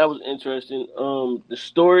what I'm saying, that was interesting. The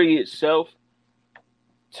story itself,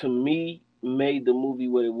 to me, made the movie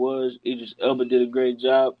what it was. Idris Elba did a great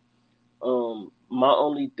job. My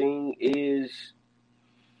only thing is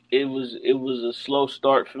it was a slow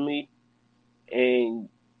start for me, and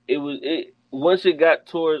once it got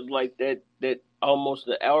towards that almost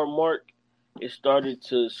the hour mark, it started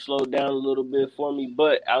to slow down a little bit for me.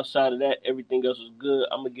 But outside of that, everything else was good.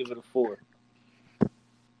 I'm gonna give it a 4.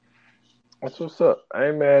 That's what's up. I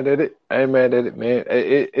ain't mad at it, man.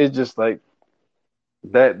 It's just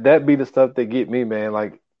that be the stuff that get me, man.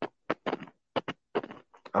 I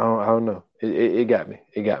don't know. It got me.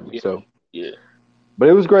 Yeah. So yeah. But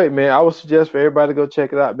it was great, man. I would suggest for everybody to go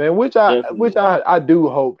check it out, man. Which I do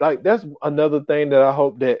hope. That's another thing that I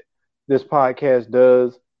hope that this podcast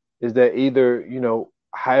does is that either,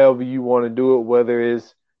 however you want to do it, whether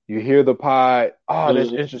it's you hear the pod,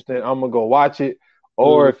 that's interesting, I'm gonna go watch it,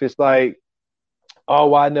 or if it's I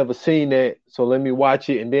never seen that, so let me watch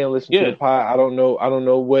it and then listen to the pod. I don't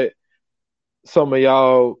know what some of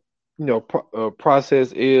y'all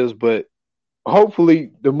process is, but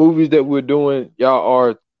hopefully the movies that we're doing, y'all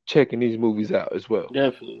are checking these movies out as well.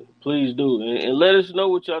 Definitely. Please do. And let us know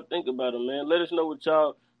what y'all think about them, man. Let us know what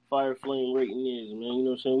y'all Fire Flame rating is, man. You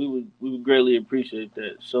know what I'm saying? We would greatly appreciate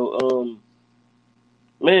that. So,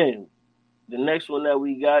 Man, the next one that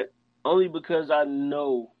we got, only because I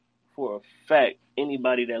know for a fact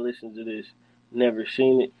anybody that listens to this never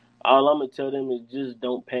seen it. All I'm gonna tell them is just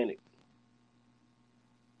don't panic.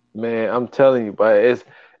 Man, I'm telling you, but it's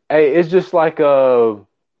just like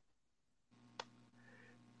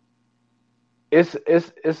it's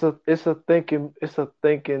a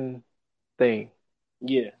thinking thing.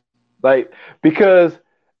 Yeah. Like because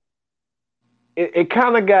it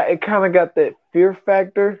kind of got that fear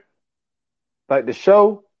factor, like the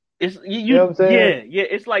show. It's You know what I'm saying? yeah.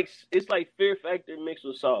 It's like Fear Factor mixed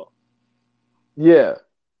with Saw. Yeah,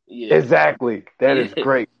 Yeah. exactly. That is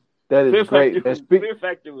great. That is great. Fear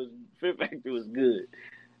Factor was good.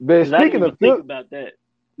 But Because I didn't even think about that.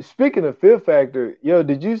 Speaking of Fear Factor, yo,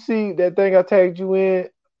 did you see that thing I tagged you in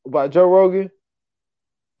about Joe Rogan?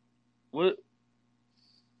 What?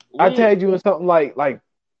 I tagged you in something like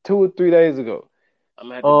 2 or 3 days ago. I'm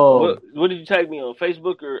gonna have to, what did you tag me on?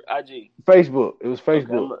 Facebook or IG? Facebook. It was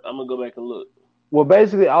Facebook. Okay, I'm gonna go back and look. Well,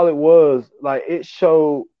 basically, all it was, like, it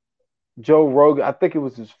showed Joe Rogan. I think it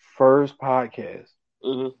was his first podcast,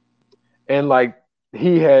 and like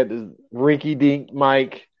he had this rinky-dink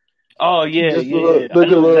mic. Oh yeah,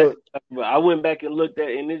 I went back and looked at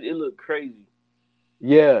it, and it looked crazy.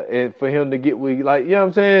 Yeah, and for him to get like, you know what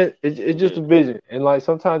I'm saying? It's just a vision, and like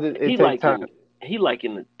sometimes it takes time. He like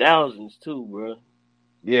in the thousands too, bro.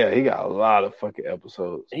 Yeah, he got a lot of fucking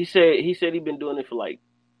episodes. He said he been doing it for like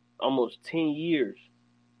almost 10 years.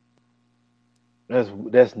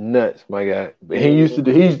 That's nuts, my guy. He used to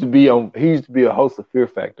be a host of Fear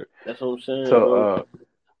Factor. That's what I'm saying.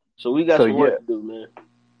 So we got some work to do, man.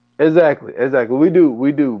 Exactly. We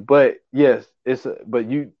do. But yes, but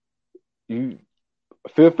you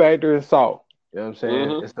Fear Factor and Saw. You know what I'm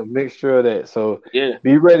saying? It's a mixture of that. So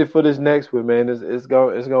be ready for this next one, man. It's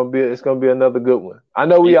gonna be another good one. I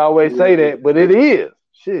know we always say that, but it is.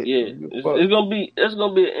 Shit. Yeah, it's gonna be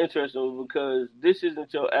an interesting one because this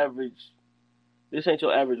ain't your average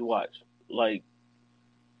watch. Like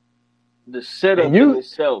the setup in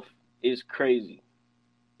itself is crazy.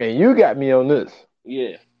 And you got me on this.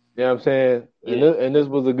 Yeah. You know what I'm saying? Yeah. And this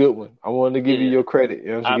was a good one. I wanted to give you your credit.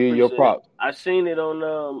 You know, to give you your props. I seen it on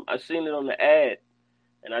the ad,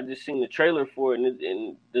 and I just seen the trailer for it,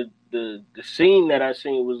 and the scene that I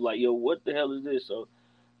seen was like, yo, what the hell is this? So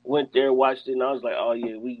went there, watched it, and I was like, oh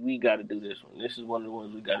yeah, we got to do this one. This is one of the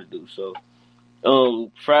ones we got to do. So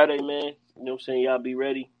Friday, man, you know what I'm saying? Y'all be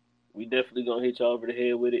ready. We definitely gonna hit y'all over the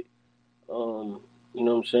head with it. You know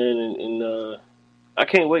what I'm saying? And I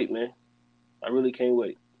can't wait, man. I really can't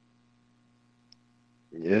wait.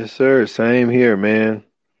 Yes, sir. Same here, man.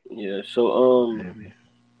 Yeah, so you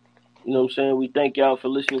know what I'm saying? We thank y'all for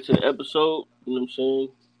listening to the episode. You know what I'm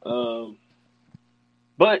saying?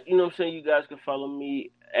 But you know what I'm saying, you guys can follow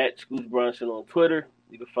me at Scoots Bronson on Twitter.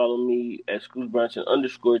 You can follow me at Scoots Bronson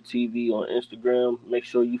 _TV on Instagram. Make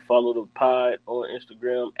sure you follow the pod on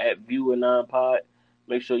Instagram at View9Pod.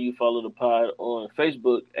 Make sure you follow the pod on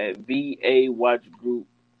Facebook at VA Watch Group.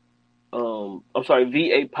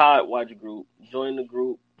 VA Pod Watch Group. Join the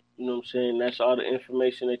group. You know what I'm saying? That's all the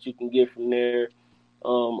information that you can get from there.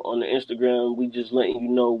 On the Instagram, we just letting you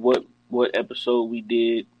know what episode we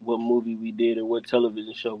did, what movie we did, or what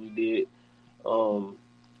television show we did.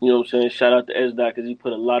 You know what I'm saying? Shout out to S-Dot because he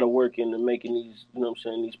put a lot of work into making these, you know what I'm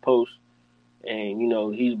saying, these posts. And, you know,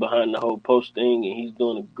 he's behind the whole post thing, and he's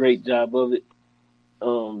doing a great job of it.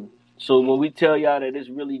 So when we tell y'all that it's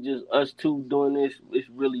really just us two doing this, it's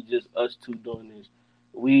really just us two doing this.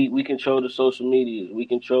 We control the social medias. We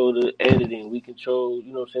control the editing. We control,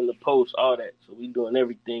 you know what I'm saying, the posts, all that. So we doing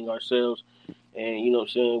everything ourselves. And, you know what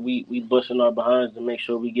I'm saying, we busting our behinds to make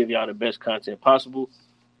sure we give y'all the best content possible.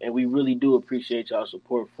 And we really do appreciate y'all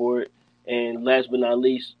support for it. And last but not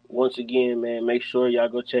least, once again, man, make sure y'all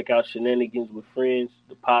go check out Shenanigans with Friends,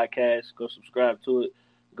 the podcast. Go subscribe to it.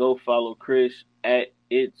 Go follow Chris at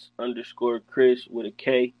its_Chris with a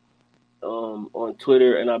K on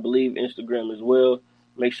Twitter and I believe Instagram as well.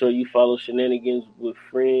 Make sure you follow Shenanigans with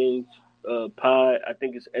Friends pod. I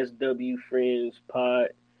think it's SW Friends pod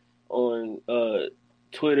on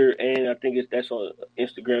Twitter, and I think that's on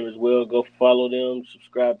Instagram as well. Go follow them,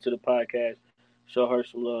 subscribe to the podcast, show her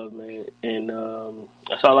some love, man. And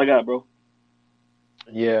that's all I got, bro.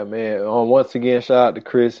 Yeah, man. Once again, shout out to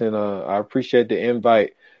Chris, and I appreciate the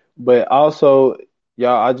invite. But also,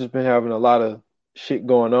 y'all, I just been having a lot of shit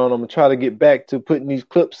going on. I'm gonna try to get back to putting these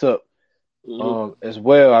clips up as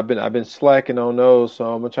well. I've been slacking on those, so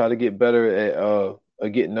I'm gonna try to get better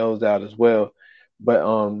at getting those out as well. But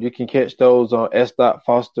you can catch those on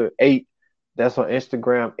S.Foster8. That's on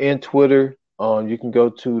Instagram and Twitter. You can go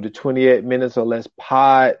to the 28 Minutes or Less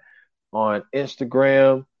pod on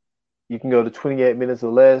Instagram. You can go to 28 Minutes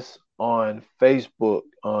or Less on Facebook.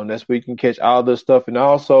 That's where you can catch all this stuff. And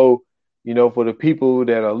also, for the people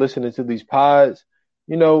that are listening to these pods,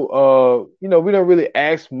 we don't really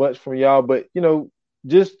ask much from y'all, but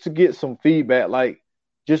just to get some feedback, like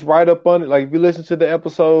just write up on it. Like if you listen to the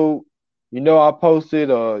episode, I posted,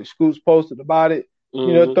 Scoops posted about it.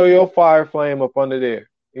 Mm-hmm. Throw your fire flame up under there.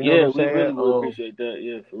 You know Yeah, what I'm we saying? really would appreciate that.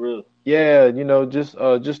 Yeah, for real. Yeah,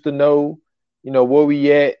 just to know, where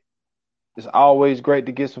we at. It's always great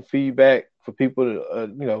to get some feedback for people to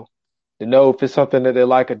know if it's something that they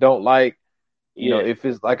like or don't like. Yeah. If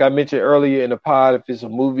it's like I mentioned earlier in the pod, if it's a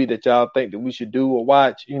movie that y'all think that we should do or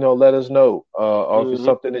watch, let us know. Or if it's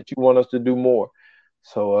something that you want us to do more.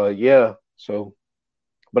 So yeah. So,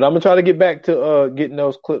 but I'm gonna try to get back to getting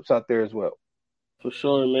those clips out there as well. For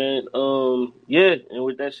sure, man. Yeah, and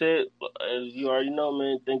with that said, as you already know,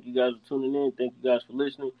 man, thank you guys for tuning in. Thank you guys for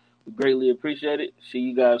listening. We greatly appreciate it. See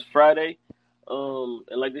you guys Friday. And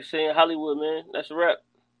like they say in Hollywood, man, that's a wrap.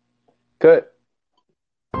 Cut.